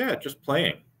 Yeah, just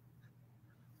playing.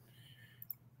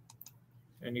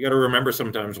 And you got to remember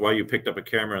sometimes why you picked up a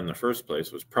camera in the first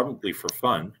place was probably for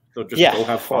fun. So just go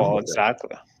have fun.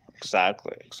 Exactly.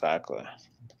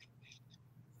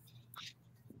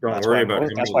 Don't worry about how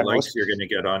many likes you're going to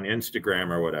get on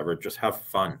Instagram or whatever. Just have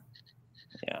fun.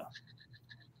 Yeah.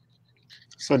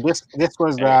 So this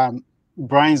was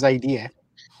Bryan's idea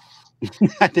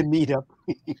at the meetup.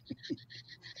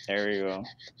 There you go.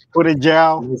 Put a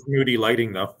gel. Moody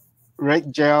lighting, though. Right,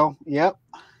 gel. Yep.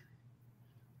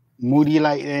 Moody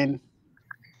lighting.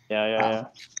 Yeah.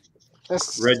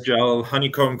 Red gel,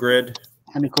 honeycomb grid.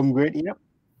 Honeycomb grid. Yep.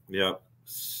 Yep.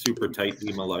 Super tight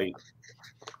beam of light.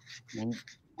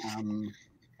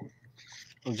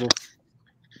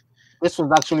 This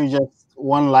was actually just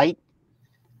one light.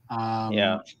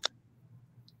 You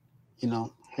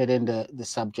know, hitting the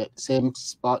subject, same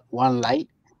spot, one light.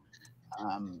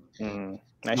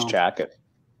 Nice jacket.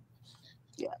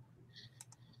 Yeah.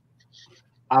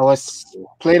 I was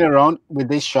playing around with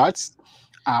these shots.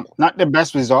 Not the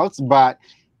best results, but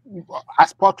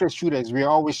as portrait shooters, we're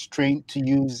always trained to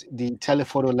use the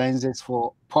telephoto lenses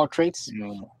for portraits.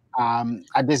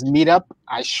 At this meetup,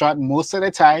 I shot most of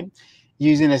the time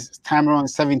using a Tamron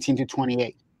 17 to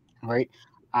 28, right?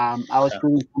 I was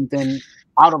shooting something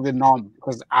out of the norm,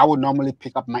 because I would normally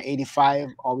pick up my 85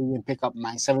 or even pick up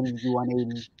my 70 to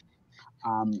 180,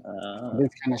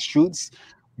 this kind of shoots.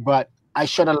 But I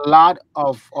shot a lot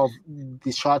of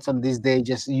the shots on this day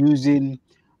just using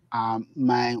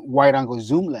my wide angle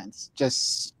zoom lens.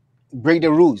 Just break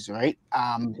the rules, right?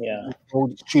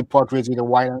 Shoot portraits with a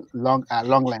wide long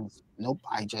lens. Nope,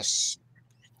 I just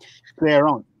play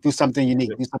around, do something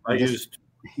unique. I used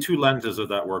two lenses at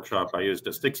that workshop. I used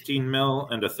a 16 mil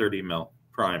and a 30 mil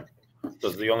prime.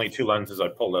 Those are the only two lenses I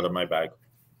pulled out of my bag.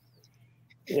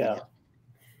 Yeah.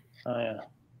 Oh yeah.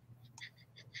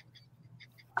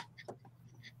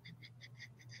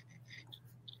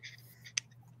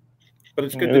 But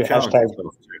it's good to challenge yourself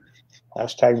too.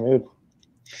 Hashtag mood.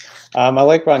 I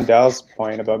like Rondell's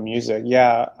point about music.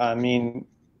 Yeah, I mean,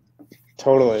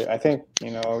 totally. I think,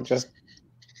 just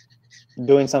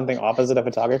doing something opposite of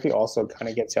photography also kind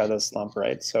of gets you out of the slump,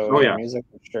 right? So Oh yeah, music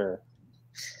for sure.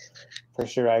 For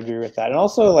sure, I agree with that. And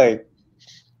also, like,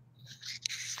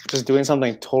 just doing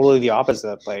something totally the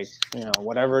opposite, like,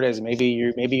 whatever it is. Maybe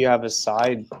you have a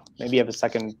side, maybe you have a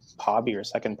second hobby or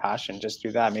second passion. Just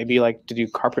do that. Maybe you like to do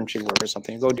carpentry work or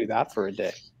something. Go do that for a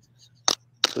day.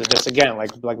 So just again,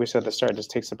 like we said at the start, it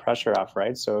just takes the pressure off,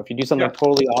 right? So if you do something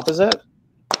totally opposite,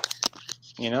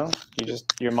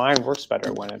 your mind works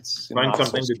better when it's find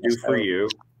something to do for you.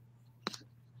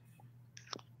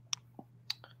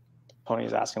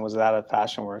 Tony's asking, was that a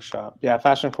fashion workshop? Yeah,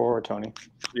 fashion forward, Tony.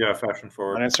 Yeah, fashion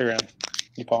forward on Instagram.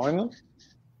 You following them?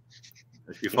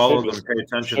 If you follow them, pay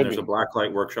attention. There's a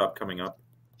blacklight workshop coming up.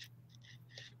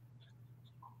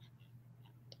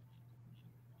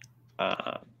 So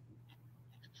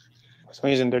I'm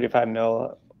using 35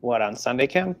 mil. What, on Sunday,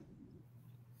 Kim?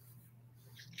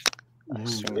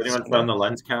 Has anyone found the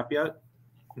lens cap yet?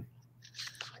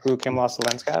 Who, Kim, lost the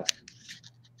lens cap?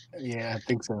 Yeah, I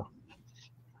think so.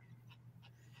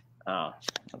 Oh,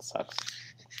 that sucks.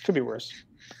 Could be worse.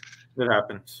 It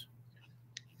happens.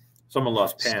 Someone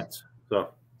lost pants. So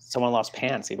someone lost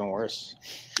pants, even worse.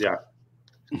 Yeah.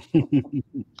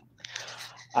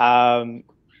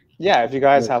 Yeah, if you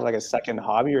guys have like a second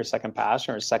hobby or a second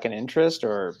passion or a second interest,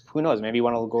 or who knows, maybe you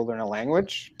want to go learn a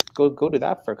language, go do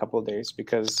that for a couple of days,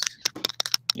 because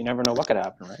you never know what could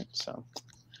happen, right? So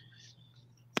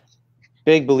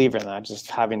big believer in that,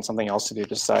 just having something else to do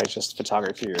besides just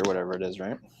photography or whatever it is,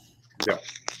 right? Yeah.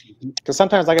 Because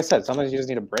sometimes, like I said, sometimes you just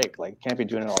need a break. Like, you can't be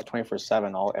doing it all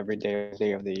 24/7, all every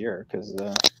day of the year, because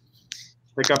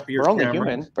pick up your we're only camera.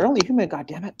 human. We're only human. God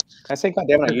damn it! I say God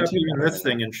damn it on Pick YouTube. up even this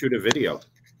thing and shoot a video.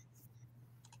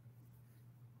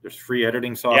 There's free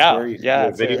editing software. You can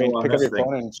do a video on pick this up your thing.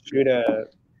 phone and shoot a.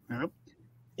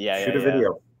 Shoot a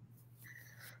video.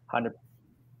 100.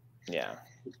 Yeah.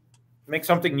 Make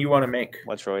something you want to make.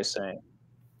 What's Roy saying?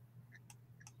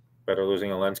 Better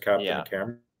losing a lens cap than a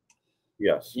camera.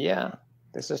 Yes. Yeah,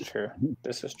 this is true.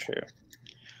 This is true.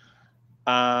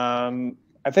 I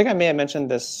think I may have mentioned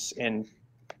this in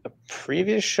a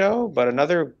previous show, but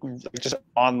another just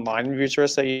online review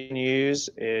source that you can use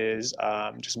is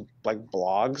just like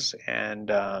blogs, and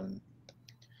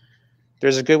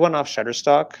there's a good one off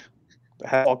Shutterstock that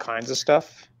has all kinds of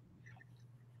stuff.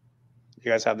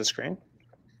 You guys have the screen?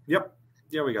 Yep.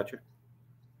 Yeah, we got you.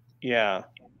 Yeah.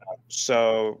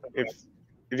 So if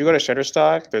you go to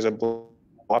Shutterstock, there's a blog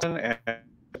and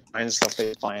find stuff that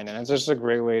you find, and it's just a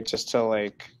great way just to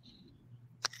like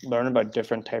learn about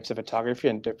different types of photography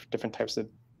and different types of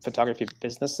photography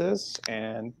businesses.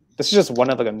 And this is just one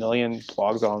of like a million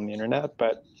blogs on the internet,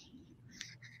 but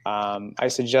I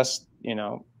suggest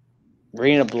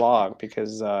reading a blog,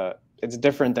 because it's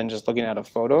different than just looking at a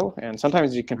photo, and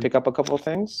sometimes you can pick up a couple of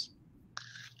things.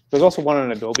 There's also one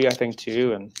on Adobe, I think,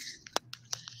 too, and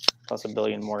plus a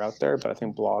billion more out there. But I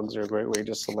think blogs are a great way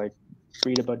just to like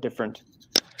read about different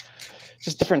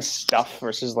stuff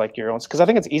versus like your own. Because I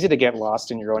think it's easy to get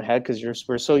lost in your own head, because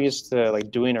we're so used to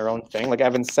like doing our own thing. Like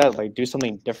Evan said, like do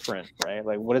something different, right?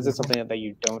 Like what is it something that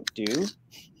you don't do?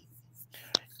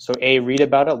 So read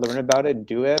about it, learn about it,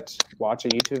 do it, watch a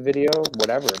YouTube video,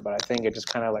 whatever. But I think it just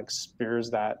kind of like spurs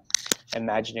that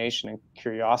imagination and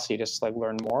curiosity, just like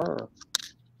learn more.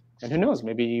 And who knows,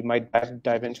 maybe you might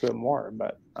dive into it more.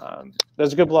 But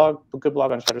there's a good blog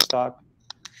on Shutterstock.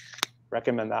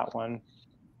 Recommend that one.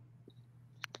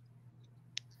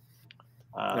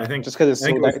 I think just because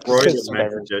it's Roy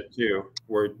mentioned it too,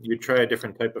 where you try a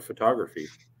different type of photography.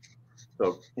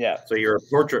 So so you're a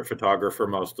portrait photographer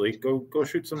mostly. Go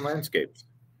shoot some landscapes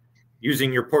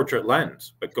using your portrait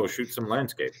lens, but go shoot some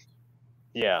landscapes.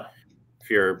 Yeah. If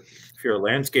you're a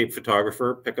landscape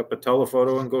photographer, pick up a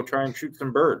telephoto and go try and shoot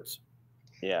some birds.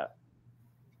 Yeah.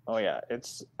 Oh yeah,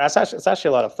 it's actually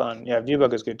a lot of fun. Yeah,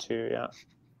 Viewbug is good too. Yeah.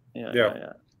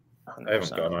 Yeah. I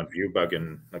haven't gone on Viewbug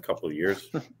in a couple of years.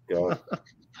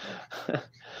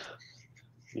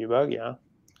 Viewbug, yeah.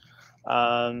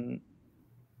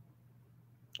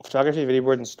 Photography, video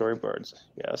boards, and storyboards.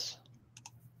 Yes.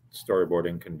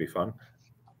 Storyboarding can be fun.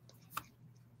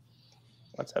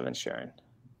 What's Evan sharing?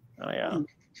 Oh yeah.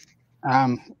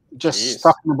 Just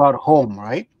talking about home,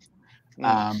 right?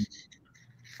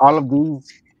 All of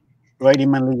these right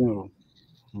in my living room,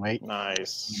 right?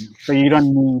 Nice. So you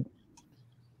don't need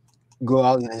go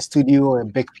out in a studio or a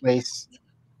big place.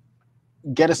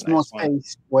 Get a small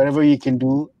space, whatever you can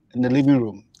do in the living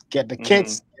room. Get the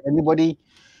kids, anybody,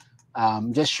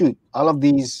 just shoot. All of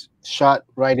these shot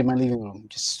right in my living room.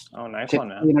 Just nice one,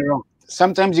 man.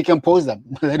 Sometimes you can pose them,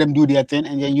 let them do their thing,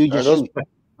 and then you Are just those shoot. But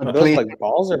are those like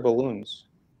balls or balloons?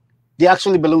 they're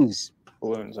actually balloons,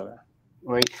 Balloons. Okay.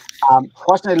 right?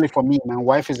 Fortunately for me, my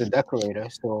wife is a decorator,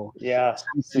 so Yeah. So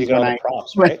you sometimes got all when the I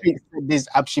props, when right? I set this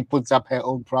up, she puts up her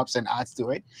own props and adds to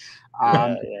it.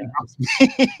 Yeah. It Yeah. helps me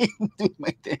do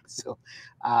my thing. So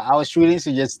I was shooting,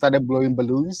 so just started blowing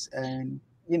balloons, and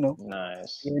you know,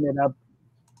 Nice. it ended up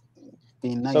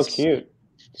being So nice. cute.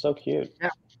 So cute. Yeah,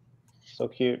 So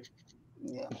cute.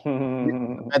 yeah. This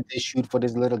is a birthday shoot for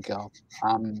this little girl.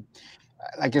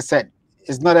 Like I said,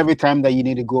 it's not every time that you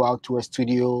need to go out to a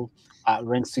studio,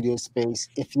 rent studio space.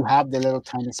 If you have the little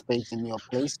tiny space in your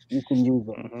place, you can use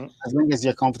it Hmm. as long as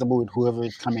you're comfortable with whoever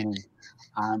is coming in.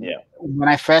 Yeah. When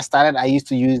I first started, I used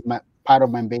to use my part of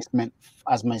my basement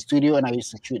as my studio, and I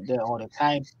used to shoot there all the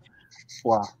time.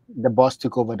 Well, the boss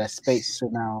took over that space, so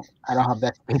now I don't have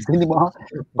that space anymore.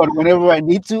 But whenever I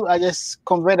need to, I just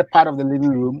convert a part of the living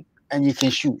room, and you can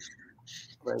shoot.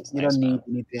 Right? You don't Nice, need man.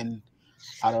 anything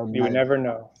out of You would my. never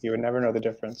know. You would never know the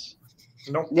difference.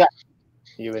 Nope. Yeah,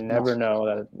 You would no. never know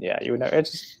that. Yeah. You would never.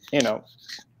 It's just,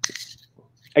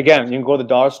 again, you can go to the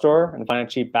dollar store and find a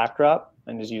cheap backdrop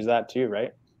and just use that too,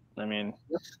 right? I mean,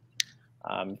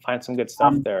 find some good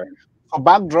stuff Um, there. for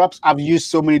backdrops, I've used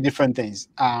so many different things.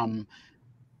 I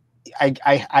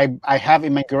have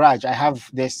in my garage. I have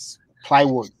this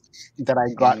plywood that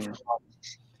I got Mm,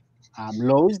 from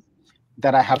Lowe's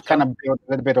that I have okay. kind of built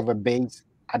a little bit of a base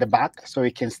at the back so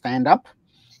it can stand up.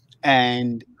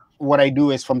 And what I do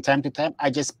is from time to time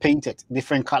I just paint it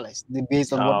different colors,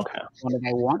 based on what Oh, okay. one that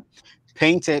I want.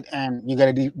 Paint it, and you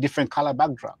get a different color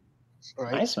backdrop,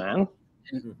 right? Nice, man.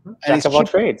 And Jack it's of all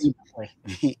cheaper trades. that way.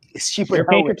 It's cheaper You're a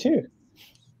that way. painter too.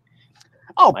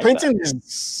 Oh, Like that.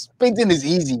 painting is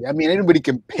easy. I mean, anybody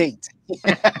can paint,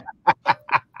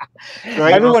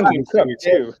 right? Everyone Also, can cook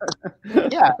too.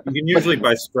 Yeah, you can but usually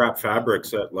buy scrap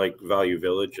fabrics at like Value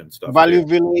Village and stuff Value too.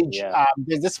 Village. Yeah.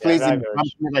 There's this Yeah, place in Village.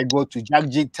 Brampton that I go to, Jack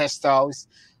G Textiles,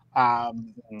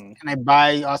 Mm, and I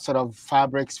buy all sort of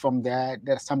fabrics from there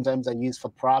that sometimes I use for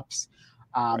props.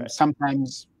 right.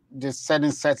 Sometimes there's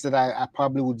certain sets that I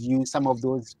probably would use some of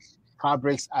those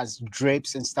fabrics as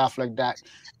drapes and stuff like that,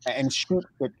 and shoot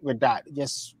with that.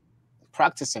 Just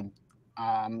practicing.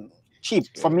 Cheap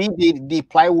for Good. me. The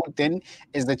plywood thing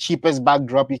is the cheapest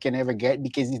backdrop you can ever get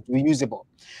because it's reusable.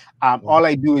 All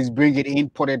I do is bring it in,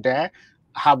 put it there,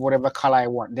 have whatever color I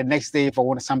want. The next day, if I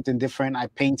want something different, I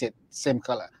paint it same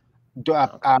color.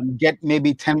 Okay. Get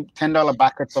maybe $10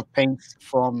 buckets of paints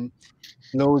from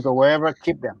Lowe's or wherever.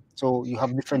 Keep them so you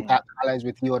have different Mm, colors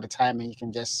with you all the time, and you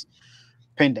can just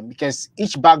paint them. Because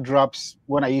each backdrops,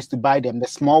 when I used to buy them, the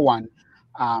small one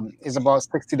is about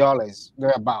 $60.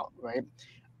 They're about right.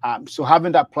 So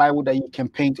having that plywood that you can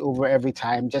paint over every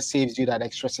time just saves you that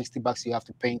extra $60 you have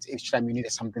to paint each time you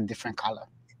need something different color.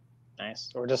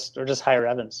 nice. Or just hire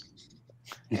Evans.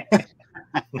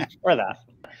 Or that.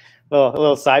 A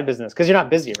little side business. Because you're not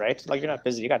busy, right? Like you're not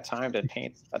busy. You got time to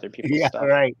paint other people's Yeah, stuff.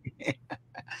 right.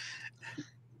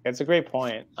 It's a great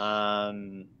point.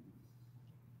 Also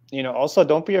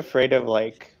don't be afraid of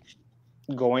like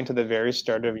going to the very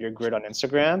start of your grid on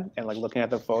Instagram and like looking at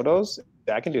the photos.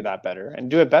 I can do that better and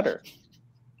do it better,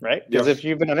 right? Because Yeah. if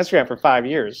you've been on Instagram for 5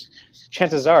 years,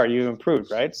 chances are you've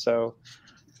improved, right? So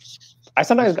I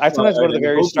sometimes go to the You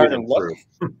very hope start you'd and look.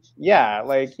 improve. Yeah,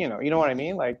 like you know what I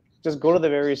mean. Like just go to the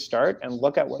very start and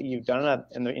look at what you've done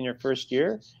in your first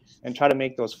year, and try to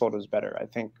make those photos better. I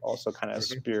think also kind of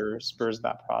spurs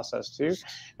that process too,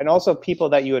 and also people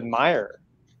that you admire.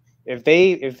 If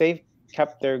they've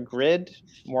kept their grid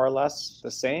more or less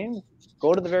the same,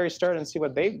 go to the very start and see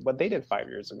what they did 5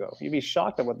 years ago. You'd be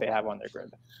shocked at what they have on their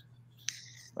grid,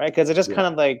 right? Because it just Yeah. kind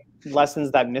of like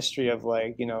lessens that mystery of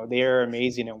like they are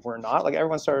amazing and we're not. Like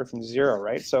everyone started from zero,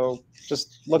 right? So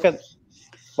just look at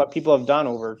what people have done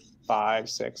over 5,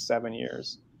 6, 7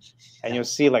 years, and you'll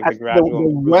see like the gradual The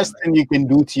improvement. worst thing you can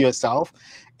do to yourself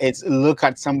is look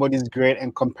at somebody's grade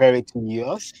and compare it to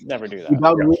yours Never do that.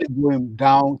 without Yeah. really going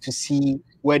down to see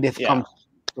where they've Yeah. come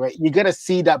from, right? You got to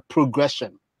see that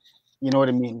progression. You know what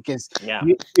I mean? Because Yeah.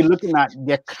 you're looking at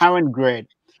their current grade.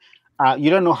 You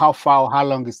don't know how far or how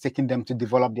long it's taking them to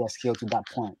develop their skill to that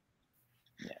point.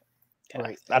 Yeah.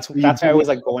 Right. That's So you why I do always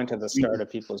it- like going to the start of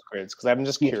people's grids because I'm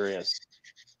just Yeah. curious.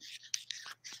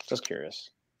 Just curious.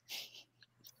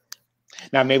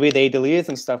 Now maybe they deleted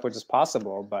some stuff, which is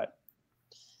possible, but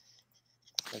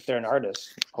if they're an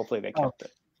artist, hopefully they kept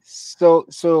it. So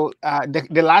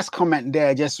the last comment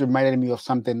there just reminded me of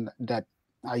something that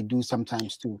I do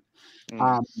sometimes too.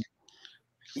 Um,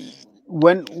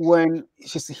 when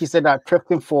he said that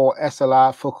thrifting for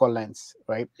SLR focal lengths,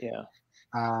 right? Yeah.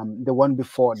 The one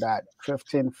before that,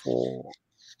 15 for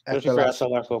 50 for SLR.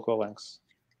 SLR focal lengths.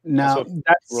 Now what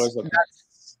Roy's looking.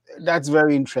 that's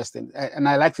very interesting, and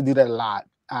I like to do that a lot.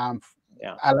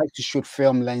 Yeah. I like to shoot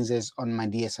film lenses on my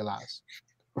DSLRs,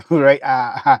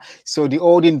 right? So the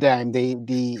olden time, the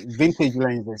vintage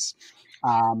lenses,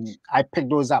 I pick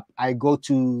those up. I go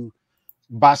to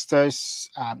Buster's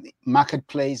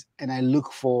marketplace and I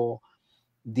look for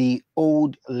the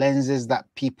old lenses that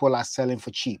people are selling for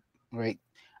cheap, right?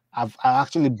 I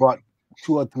actually bought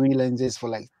 2 or 3 lenses for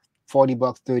like $40,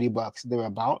 $30, they're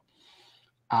about.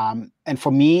 And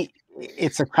for me,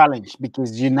 it's a challenge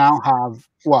because you now have,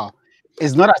 well,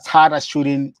 it's not as hard as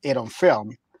shooting it on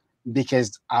film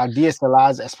because our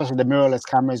DSLRs, especially the mirrorless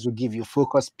cameras, will give you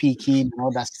focus peaking and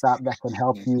all that stuff that can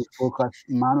help you focus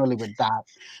manually with that.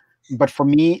 But for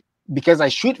me, because I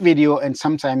shoot video and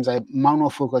sometimes I manual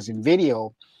focus in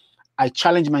video, I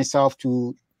challenge myself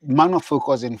to manual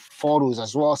focus in photos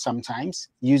as well sometimes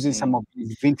using some of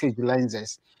these vintage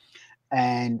lenses.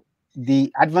 And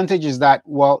the advantage is that,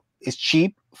 well, it's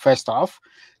cheap, first off.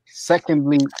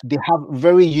 Secondly, they have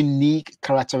very unique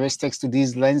characteristics to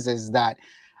these lenses that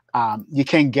you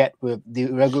can get with the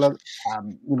regular,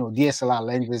 DSLR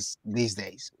lenses these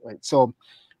days. Right? So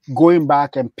going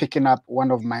back and picking up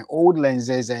one of my old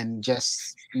lenses and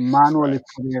just manually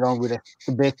putting it on with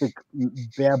a basic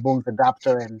bare bones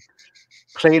adapter and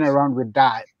playing around with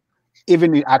that,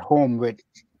 even at home with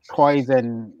toys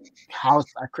and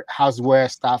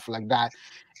houseware stuff like that.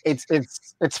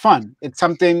 It's fun. It's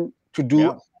something to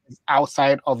do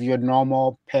outside of your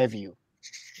normal purview.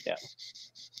 Yeah.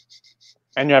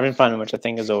 And you're having fun, which I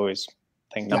think is always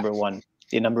number one,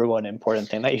 the number one important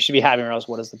thing that you should be having, or else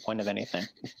what is the point of anything?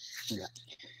 Yeah.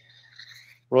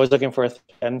 Roy's looking for a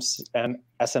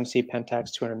SMC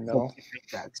Pentax 200 mil.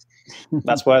 Pentax.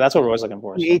 That's what Roy's looking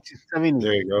for. So. 870.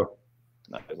 There you go.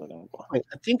 Wait,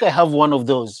 I think I have one of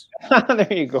those.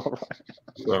 There you go, Roy.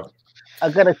 So, I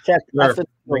gotta check.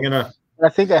 I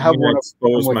think I have one.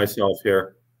 Expose myself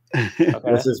here. Okay.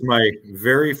 This is my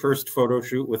very first photo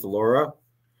shoot with Laura.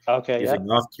 Okay. Using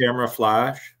off-camera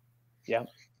flash. Yeah.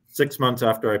 6 months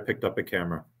after I picked up a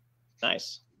camera.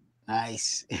 Nice.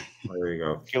 There you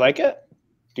go. Do you like it?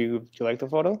 Do you like the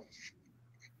photo?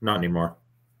 Not anymore.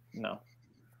 No.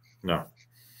 Yeah.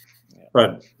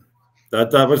 But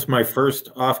that was my first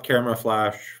off-camera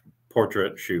flash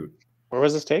portrait shoot. Where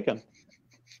was this taken?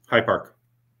 High Park.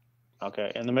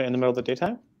 Okay, in the middle of the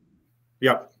daytime.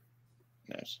 Yep.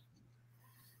 Nice.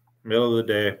 Middle of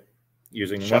the day,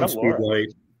 using one speed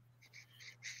light.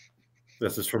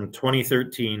 This is from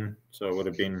 2013, so it would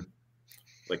have been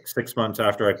like 6 months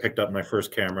after I picked up my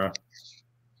first camera.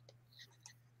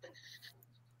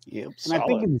 Yeah, and I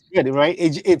think it's good, right?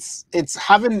 It's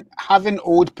having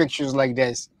old pictures like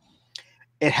this.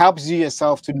 It helps you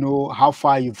yourself to know how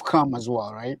far you've come as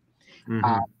well, right?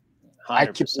 I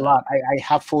keep a lot. I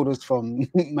have photos from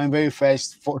my very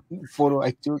first photo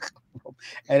I took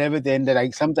and everything that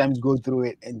I sometimes go through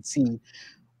it and see.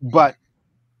 But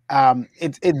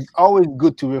it's always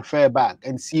good to refer back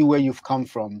and see where you've come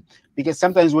from, because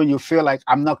sometimes when you feel like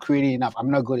I'm not creating enough, I'm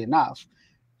not good enough,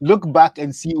 look back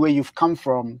and see where you've come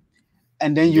from,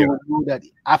 and then you will know that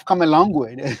I've come a long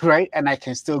way, right? And I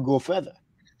can still go further.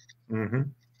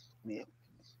 Yeah.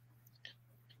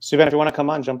 Subhan, if you want to come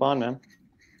on, jump on, man.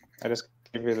 I just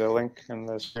gave you the link in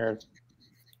the share.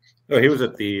 Oh, he was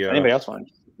at the anybody else want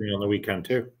on the weekend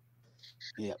too.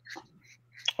 Yeah.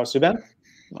 Oh, Subhan?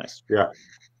 Nice. Yeah.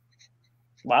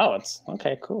 Wow, it's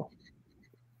okay, cool.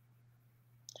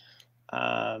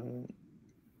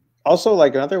 Also,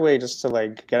 like another way just to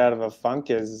like get out of a funk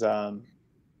is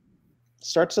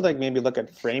start to like maybe look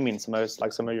at framing some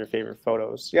of your favorite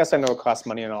photos. Yes, I know it costs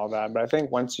money and all that, but I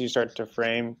think once you start to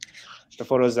frame the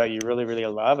photos that you really, really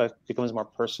love, it becomes more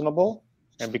personable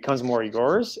and becomes more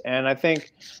yours. And I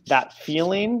think that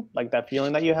feeling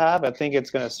that you have, I think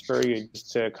it's going to spur you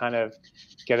just to kind of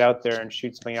get out there and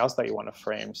shoot something else that you want to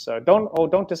frame. So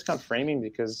don't discount framing,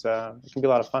 because it can be a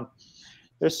lot of fun.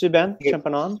 There's Subhan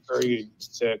jumping on for you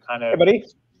just to kind of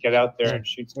get out there and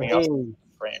shoot something else.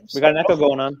 Frames. We got an echo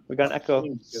going on. We got an echo.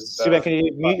 Subhan, can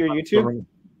you mute your YouTube?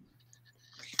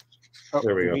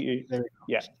 There we go.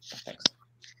 Yeah, thanks.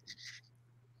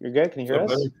 You're good? Can you hear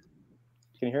us? Can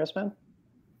you hear us, man?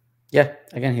 Yeah,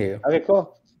 I can hear you. Okay,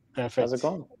 cool. Perfect. How's it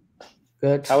going?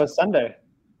 Good. How was Sunday?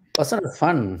 Oh, Sunday was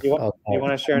fun. You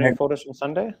want to share any photos from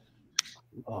Sunday?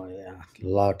 Oh, yeah, a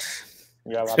lot.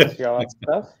 You got a lot of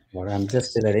stuff? Well, I'm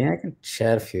just letting. I can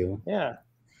share a few. Yeah.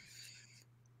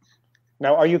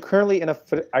 Now, are you currently in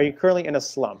a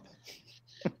slump?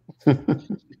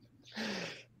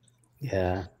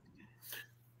 Yeah.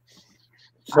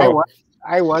 So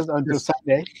I was until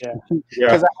Sunday. Yeah.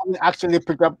 Because I haven't actually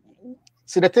picked up.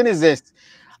 See, the thing is this: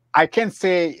 I can't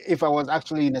say if I was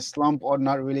actually in a slump or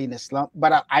not really in a slump,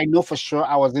 but I know for sure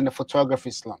I was in a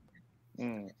photography slump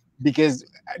because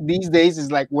these days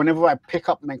is like whenever I pick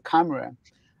up my camera,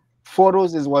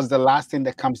 photos was the last thing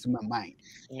that comes to my mind.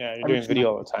 Yeah, you're doing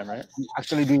video all the time, right? I'm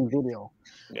actually doing video.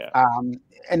 Yeah.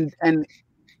 And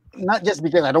not just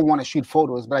because I don't want to shoot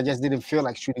photos, but I just didn't feel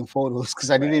like shooting photos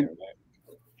because I didn't.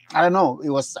 I don't know. It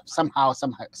was somehow,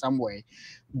 some way,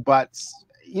 but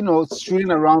you know,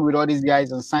 shooting around with all these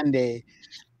guys on Sunday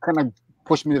kind of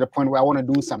pushed me to the point where I want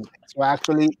to do something. So I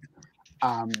actually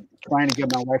trying to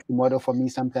get my wife to model for me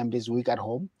sometime this week at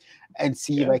home and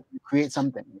see if I can create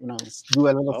something. You know, do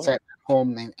a little set at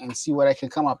home and see what I can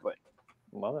come up with.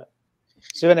 Love it.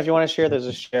 Steven, if you want to share, there's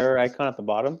a share icon at the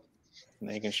bottom, and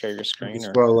then you can share your screen.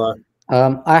 Well,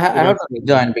 I have to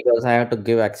join because I have to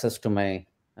give access to my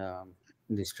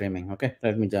the streaming. Okay,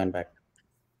 let me join back.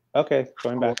 Okay,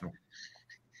 join back.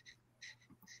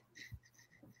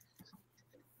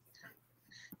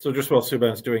 So just while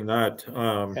Subhan's doing that,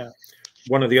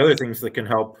 one of the other things that can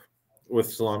help with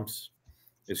slumps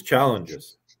is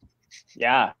challenges.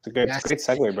 Yeah, it's a great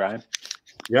segue, Brian.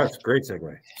 Yes, great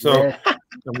segue. So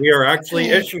we are actually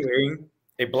issuing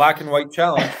a black and white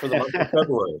challenge for the month of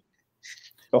February.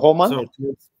 The whole month?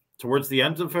 So towards the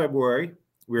end of February,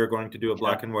 we are going to do a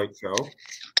black and white show.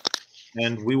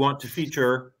 And we want to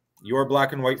feature your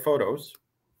black and white photos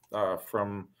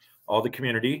from all the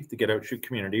community, the Get Out Shoot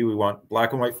community. We want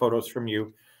black and white photos from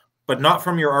you, but not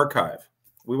from your archive.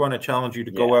 We want to challenge you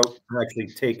to go out and actually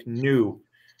take new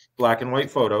black and white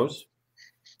photos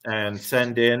and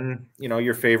send in, you know,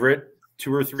 your favorite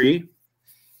 2 or 3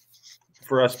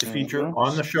 for us to feature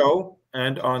on the show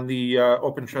and on the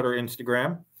Open Shutter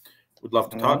Instagram. We'd love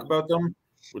to talk about them.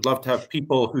 We'd love to have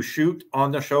people who shoot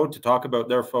on the show to talk about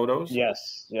their photos.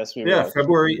 Yes, we will.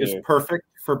 February is perfect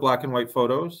for black and white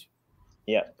photos.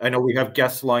 Yeah. I know we have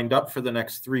guests lined up for the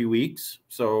next 3 weeks,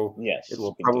 so it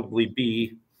will probably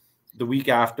be the week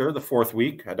after, the 4th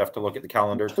week. I'd have to look at the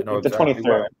calendar to know exactly. The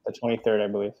 23rd. The 23rd, I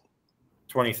believe.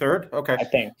 23rd? Okay. I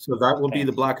think. So that will be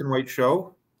the black and white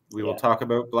show. We will talk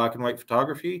about black and white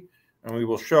photography, and we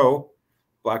will show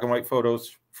black and white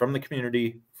photos from the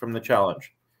community from the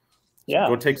challenge. So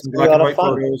go take some black and white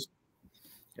photos,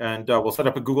 and we'll set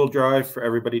up a Google Drive for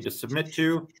everybody to submit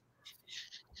to.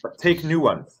 But take new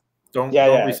ones. Don't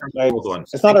recycle old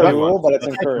ones. It's not a rule, but it's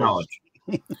encouraged.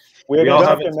 We're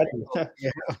going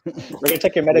to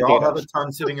take your metadata. We all have a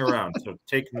ton sitting around. So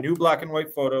take new black and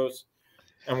white photos,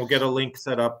 and we'll get a link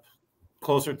set up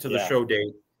closer to the show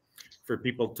date for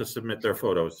people to submit their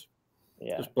photos.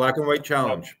 Yeah. Just black and white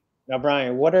challenge. Now,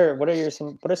 Brian, what are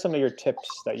some of your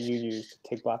tips that you use to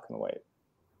take black and white?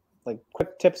 Like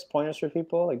quick tips, pointers for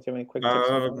people? Like, do you have any quick tips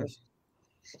and pointers?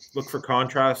 Look for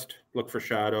contrast. Look for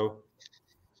shadow.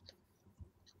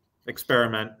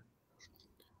 Experiment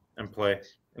and play.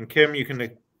 And Kim, you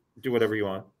can do whatever you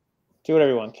want. Do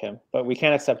whatever you want, Kim. But we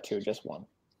can't accept 2, just 1.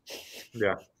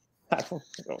 Yeah. I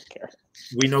don't care.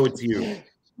 We know it's you.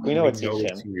 We know it's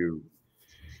you.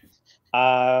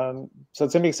 So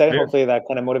it's gonna be exciting. Hopefully that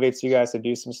kind of motivates you guys to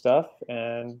do some stuff.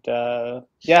 And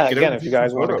again, if you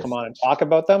guys want to come on and talk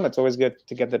about them, it's always good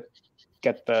to get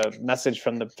the message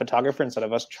from the photographer instead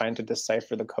of us trying to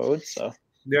decipher the code. So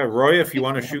yeah, Roy, if you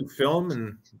want to shoot film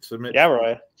and submit. Yeah,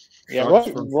 Roy. Yeah,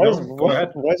 Roy's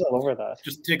all over that.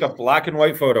 Just take a black and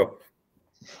white photo,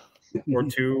 or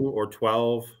 2 or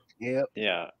 12. Yep.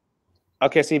 Yeah.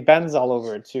 Okay, see, Ben's all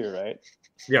over it too, right?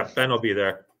 Yeah, Ben will be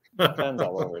there. Ben's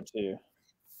all over it too.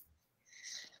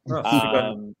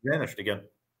 Ben vanished again.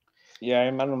 Yeah,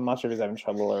 I'm not sure if he's having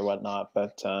trouble or whatnot,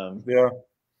 but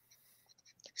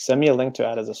send me a link to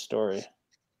add as a story.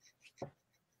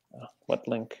 What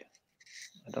link?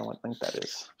 I don't know what link that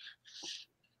is.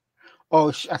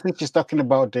 Oh, I think she's talking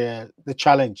about the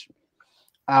challenge.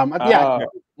 We have to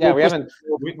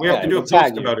do a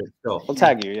post about it still. We'll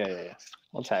tag you. Yeah.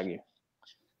 We'll tag you.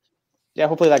 Yeah,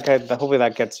 hopefully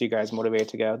that gets you guys motivated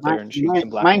to get out there and shoot some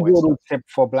black and white. My go-to tip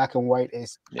for black and white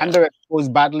is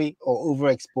underexposed badly or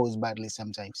overexposed badly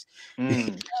sometimes.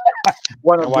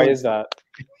 Why is that?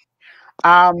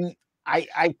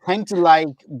 I tend to like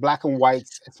black and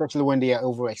whites, especially when they are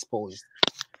overexposed.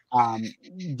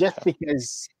 Just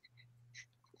because,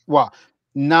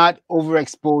 not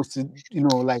overexposed to,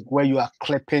 like where you are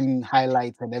clipping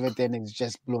highlights and everything is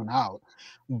just blown out.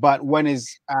 But when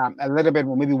it's a little bit,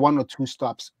 maybe 1 or 2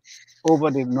 stops over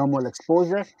the normal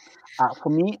exposure, for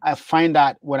me, I find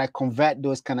that when I convert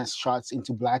those kind of shots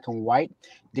into black and white,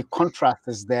 the contrast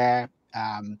is there.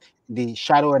 The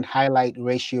shadow and highlight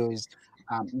ratios,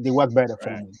 they work better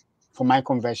for me. for my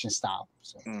conversion style.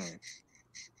 So.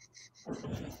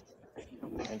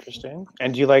 Interesting.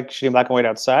 And do you like shooting black and white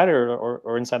outside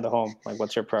or inside the home? Like,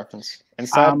 what's your preference?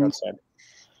 Inside or outside?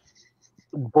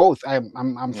 Both.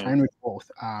 I'm fine with both.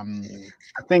 I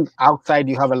think outside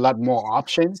you have a lot more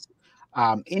options.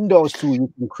 Indoors too,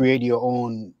 you can create your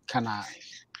own kind of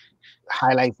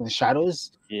highlights and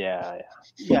shadows. Yeah.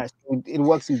 So it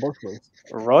works in both ways.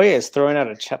 Roy is throwing out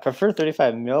a chat. Prefer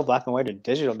 35mm black and white or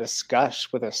digital?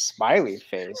 Discuss with a smiley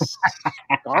face.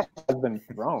 Gauntlet has been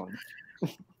thrown.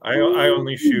 I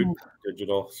only shoot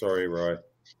digital. Sorry, Roy.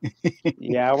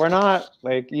 Yeah, we're not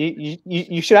like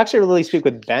you should actually really speak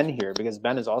with Ben here because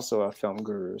Ben is also a film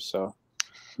guru. So,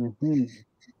 Suben,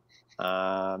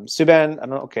 I don't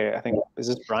know. Okay, I think is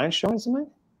this Bryan showing something?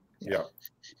 Yeah.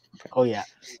 Okay. Oh yeah.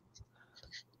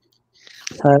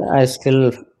 I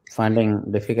still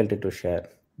finding difficulty to share.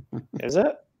 Is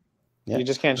it? Yeah. You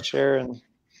just can't share and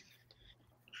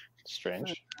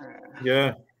strange.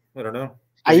 Yeah, I don't know.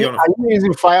 Are you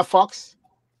using Firefox?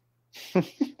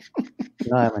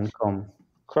 No, I'm in Chrome.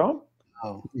 Chrome?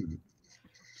 Oh.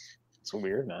 It's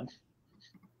weird, man.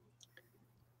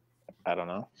 I don't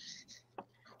know.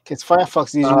 Because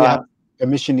Firefox usually have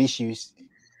permission issues.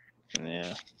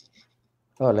 Yeah.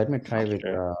 Oh, let me try with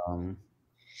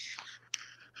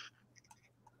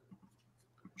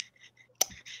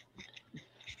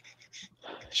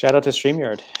Shout out to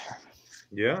StreamYard.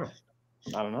 Yeah.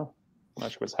 I don't know. I'm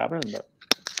not sure what's happening, but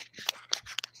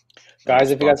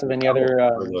guys, if you guys have any other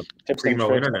tips and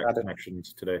tricks, internet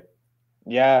connections today.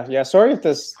 Yeah. Sorry if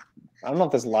this. I don't know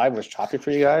if this live was choppy for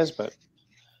you guys, but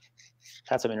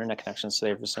had some internet connections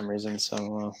today for some reason.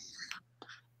 So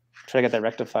try to get that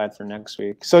rectified for next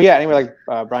week. So yeah. Anyway,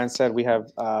 like Bryan said, we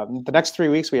have the next 3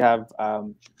 weeks. We have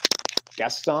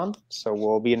guests on, so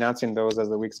we'll be announcing those as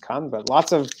the weeks come. But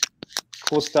lots of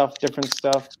cool stuff, different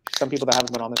stuff. Some people that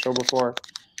haven't been on the show before.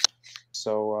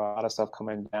 So a lot of stuff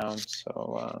coming down.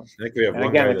 So I think we have and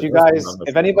one again, guy if you guys,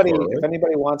 if anybody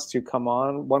before, wants to come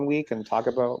on one week and talk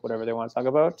about whatever they want to talk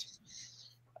about,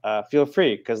 feel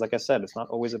free. Because like I said, it's not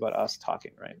always about us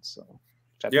talking, right? So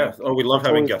yeah. Oh, we love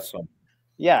having guests on.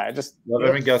 Yeah, I just love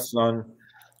having guests on.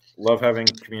 Love having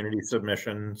community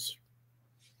submissions.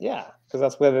 Yeah, because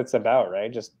that's what it's about,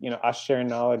 right? Just us sharing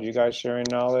knowledge, you guys sharing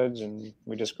knowledge, and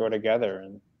we just grow together.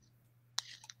 And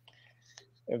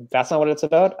if that's not what it's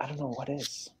about, I don't know what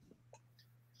is.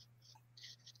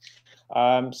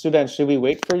 Sudan, should we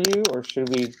wait for you, or should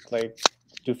we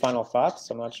do final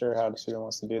thoughts? I'm not sure how Sudan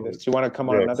wants to do this. Do you want to come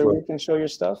on another week and show your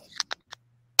stuff?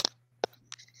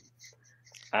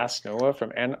 Ask Noah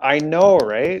from, and I know,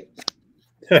 right?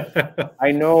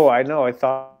 I know. I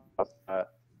thought about that.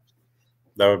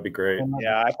 That would be great.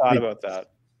 Yeah, I thought about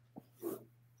that.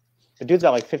 The dude's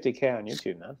got like 50K on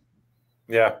YouTube, man.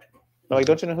 Yeah. But like,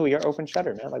 don't you know who we are? Open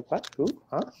Shutter, man. Like, what? Who?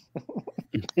 Huh?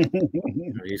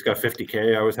 He's got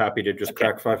 50K. I was happy to just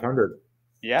crack 500.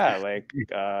 Yeah, like,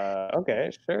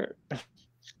 okay, sure.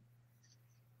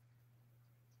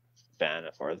 Ben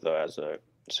Ortho as a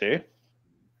see.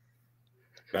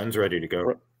 Ben's ready to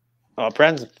go. Oh,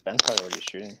 Ben's probably already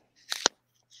shooting.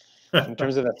 In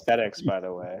terms of aesthetics, by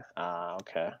the way.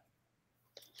 Okay.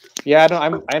 Yeah, no,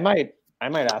 I might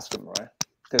ask him, Roy,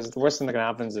 because the worst thing that can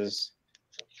happen is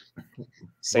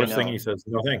say worst no. thing he says,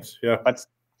 no thanks. Yeah. But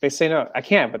they say no. I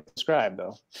can't, but subscribe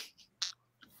though.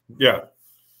 Yeah.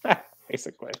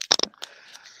 Basically.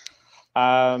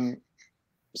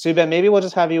 So Ben, maybe we'll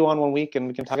just have you on one week and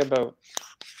we can talk about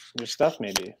your stuff.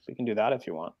 Maybe we can do that if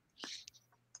you want.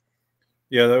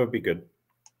 Yeah, that would be good.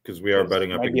 Because we are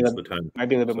betting up against the time. Might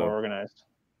be a little bit more organized.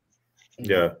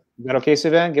 Yeah. Is that okay,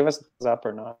 Suvan? Give us a thumbs up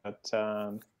or not. But,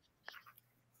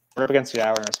 we're up against the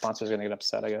hour and our sponsor's going to get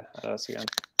upset at us again.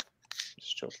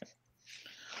 Just joking.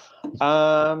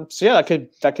 So yeah,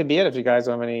 that could be it. If you guys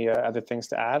have any other things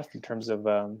to add in terms of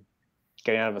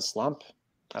getting out of a slump,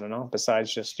 I don't know.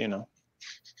 Besides just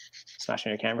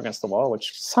smashing your camera against the wall,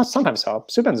 which sometimes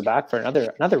helps. Suvan's back for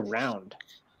another round.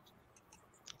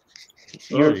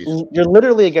 You're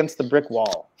literally against the brick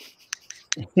wall.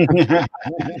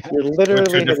 You're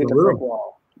literally hitting the brick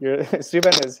wall.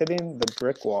 Suban is hitting the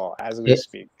brick wall as we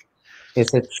speak.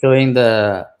 Is it showing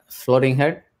the floating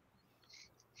head?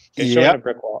 It's showing a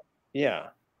brick wall. Yeah.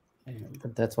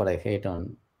 That's what I hate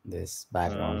on this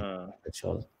background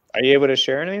ritual. Are you able to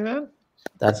share anything then?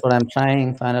 That's what I'm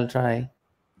trying. Final try.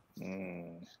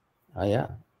 Oh yeah.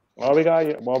 Well, we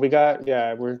got.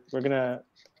 Yeah, we're gonna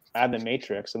add the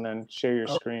matrix and then share your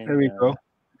screen. There we go.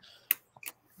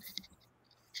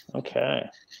 Okay.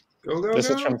 Go, this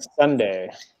is from Sunday.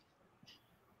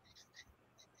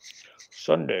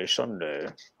 Sunday.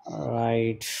 All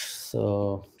right.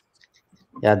 So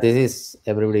Yeah, this is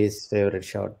everybody's favorite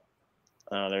shot.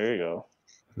 Oh, there you go.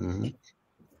 Mhm.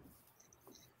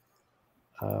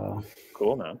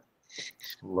 Cool, man.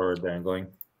 Lure dangling.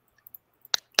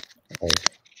 Right.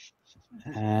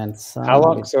 And some. How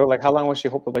long? So, like, how long was she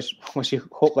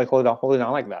holding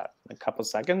on like that? Like a couple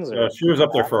seconds, or She was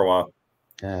up there for a while.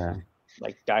 Yeah.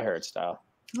 like Die Hard style?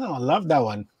 Oh, I love that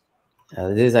one.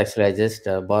 This is actually I just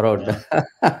borrowed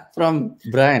from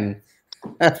Bryan.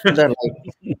 They're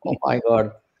like, oh my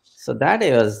god! So that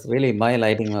day was really my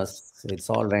lighting was it's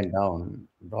all went down.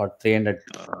 Brought 300,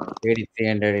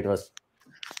 300. It was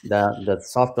the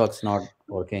softbox not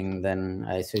working. Then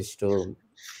I switched to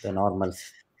the normal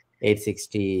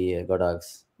 860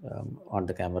 Godox on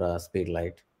the camera speed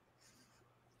light.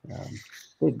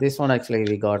 This one actually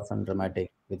we got some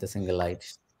dramatic with a single light.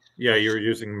 Yeah, you were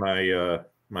using my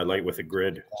my light with a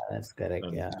grid. That's correct.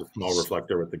 And Yeah. the small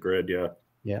reflector with the grid. Yeah.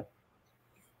 Yeah.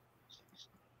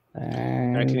 I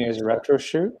can And use a retro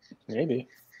shoot, maybe.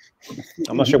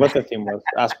 I'm not sure what the theme was.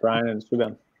 Ask Bryan and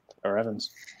Subhan or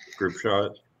Evans. Group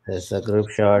shot. there's a group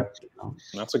shot.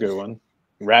 That's a good one.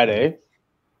 Rad A.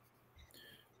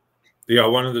 Yeah,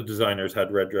 one of the designers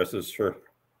had red dresses for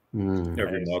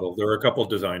every Nice. model. There were a couple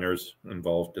designers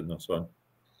involved in this one.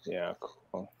 Yeah,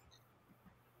 cool.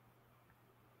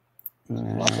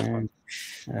 And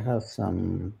I have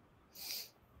some.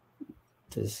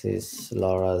 This is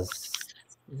Laura's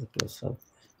close up.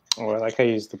 Oh, I like how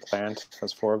you use the plant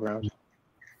as foreground.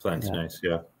 Plant's Yeah. nice.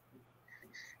 Yeah.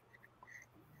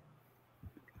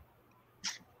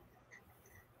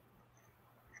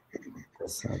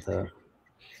 This other.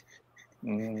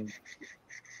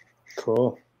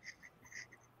 Cool.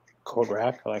 Coat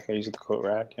rack. I like how you use the coat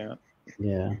rack. Yeah.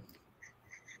 Yeah.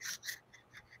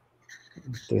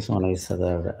 This one is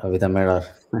other with a mirror.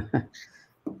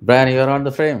 Bryan, you're on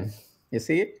the frame. You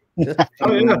see it?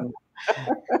 Oh yeah.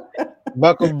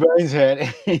 Back of Bryan's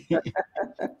head.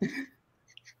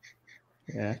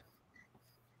 Yeah.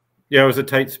 Yeah, it was a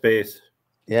tight space.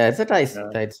 Yeah, it's a tight, Yeah.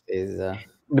 tight space. The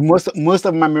most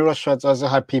of my mirror shots also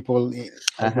had people,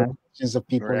 Uh-huh. of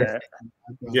people. Right.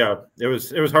 Yeah, it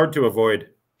was hard to avoid.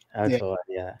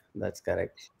 Yeah, that's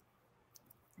correct.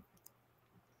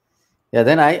 Yeah,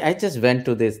 then I just went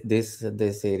to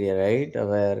this area, right,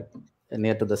 where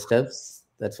near to the steps.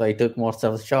 That's why I took most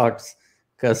of the shots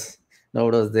because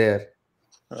nobody was there.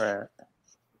 Right.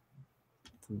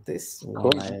 This Cool.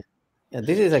 one, yeah,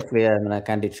 this is actually a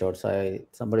candid shot. So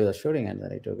somebody was shooting and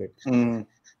then I took it.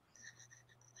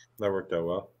 That worked out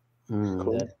well.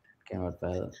 Cool. That came out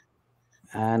well.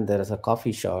 And there is a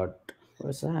coffee shot.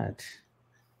 What's that?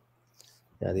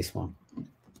 Yeah, this one.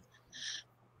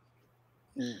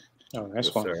 Oh, nice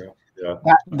With one. Sarah. Yeah.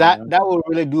 That will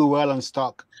really do well on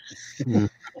stock.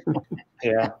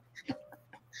 Yeah.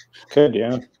 Good.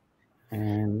 Yeah.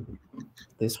 And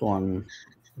this one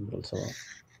also.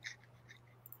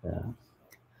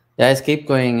 Yeah, I keep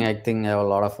going. I think I have a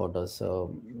lot of photos.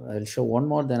 So I'll show one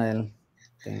more, then I'll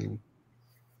think.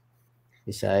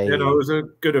 Which I You know, it was a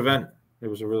good event. It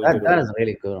was a really good that event. is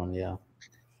really good one, yeah.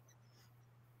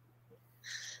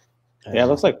 Yeah, it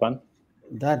looks like fun.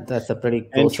 That's a pretty In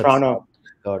close up Toronto. shot.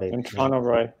 Got it. In Toronto,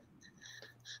 Roy.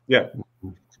 Yeah.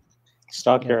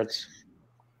 Stockyards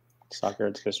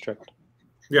district.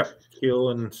 Yeah. Keel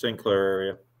and St. Clair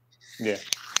area. Yeah.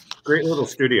 Great little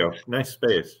studio. Nice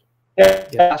space. Yeah.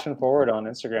 Fashion Forward on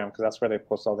Instagram because that's where they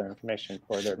post all their information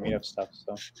for their meetup stuff.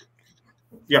 So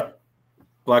Yeah.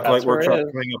 Blacklight That's where it workshop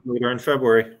is. coming up later in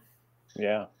February.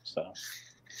 yeah. So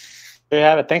there you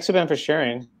have it. Thanks again for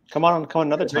sharing. Come on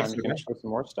another time. Thanks, You can man. show some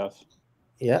more stuff.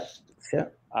 Yeah,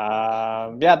 sure.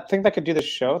 Yeah, I think that could do the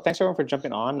show. Thanks everyone for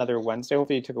jumping on another Wednesday.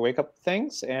 Hopefully you took away a couple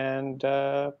things, and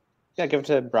yeah, give it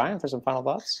to Bryan for some final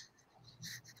thoughts.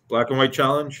 Black and White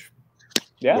Challenge.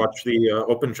 Yeah, Watch the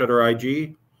Open Shutter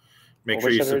IG. Make Open sure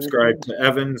you Shutter subscribe IG. to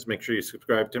Evans. Make sure you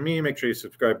subscribe to me. Make sure you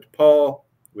subscribe to Paul.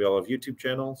 We all have YouTube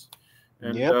channels.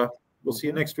 And Yep. we'll see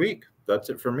you next week. That's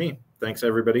it for me. Thanks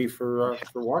everybody for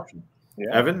watching.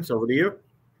 Yeah. Evans, over to you.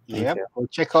 Yep. Go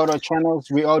check out our channels.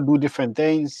 We all do different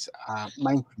things.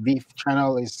 My beef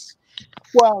channel is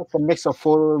it's a mix of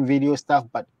photo and video stuff,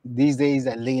 but these days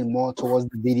I lean more towards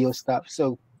the video stuff.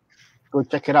 So go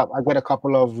check it out. I got a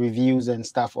couple of reviews and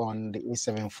stuff on the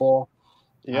A74.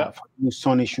 Yeah. For new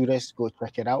Sony shooters, go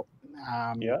check it out.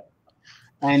 Yeah.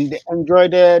 And enjoy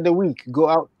the week. Go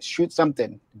out, shoot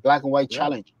something. Black and White Yeah.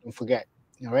 Challenge. Don't forget.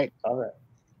 All right. All right.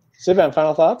 Subhan,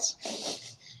 final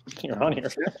thoughts? You're on here.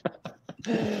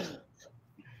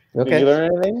 Okay. Did you learn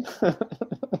anything?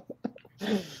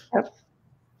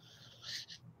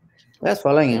 That's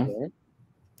following you.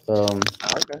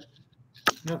 Okay.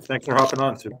 Yeah, thanks for hopping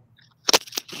on, Sue.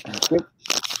 Yep.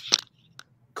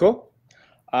 Cool.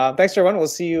 Thanks, everyone. We'll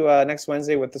see you next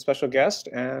Wednesday with the special guest.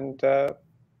 And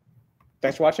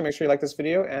thanks for watching. Make sure you like this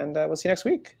video, and we'll see you next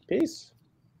week. Peace.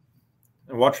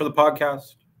 And watch for the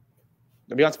podcast.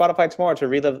 It'll be on Spotify tomorrow to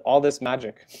relive all this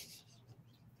magic.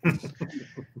 See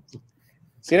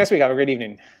you next week. Have a great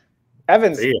evening.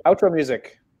 Evans, outro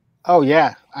music. Oh,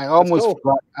 yeah. I almost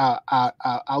forgot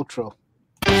our outro.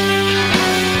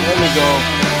 There we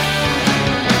go.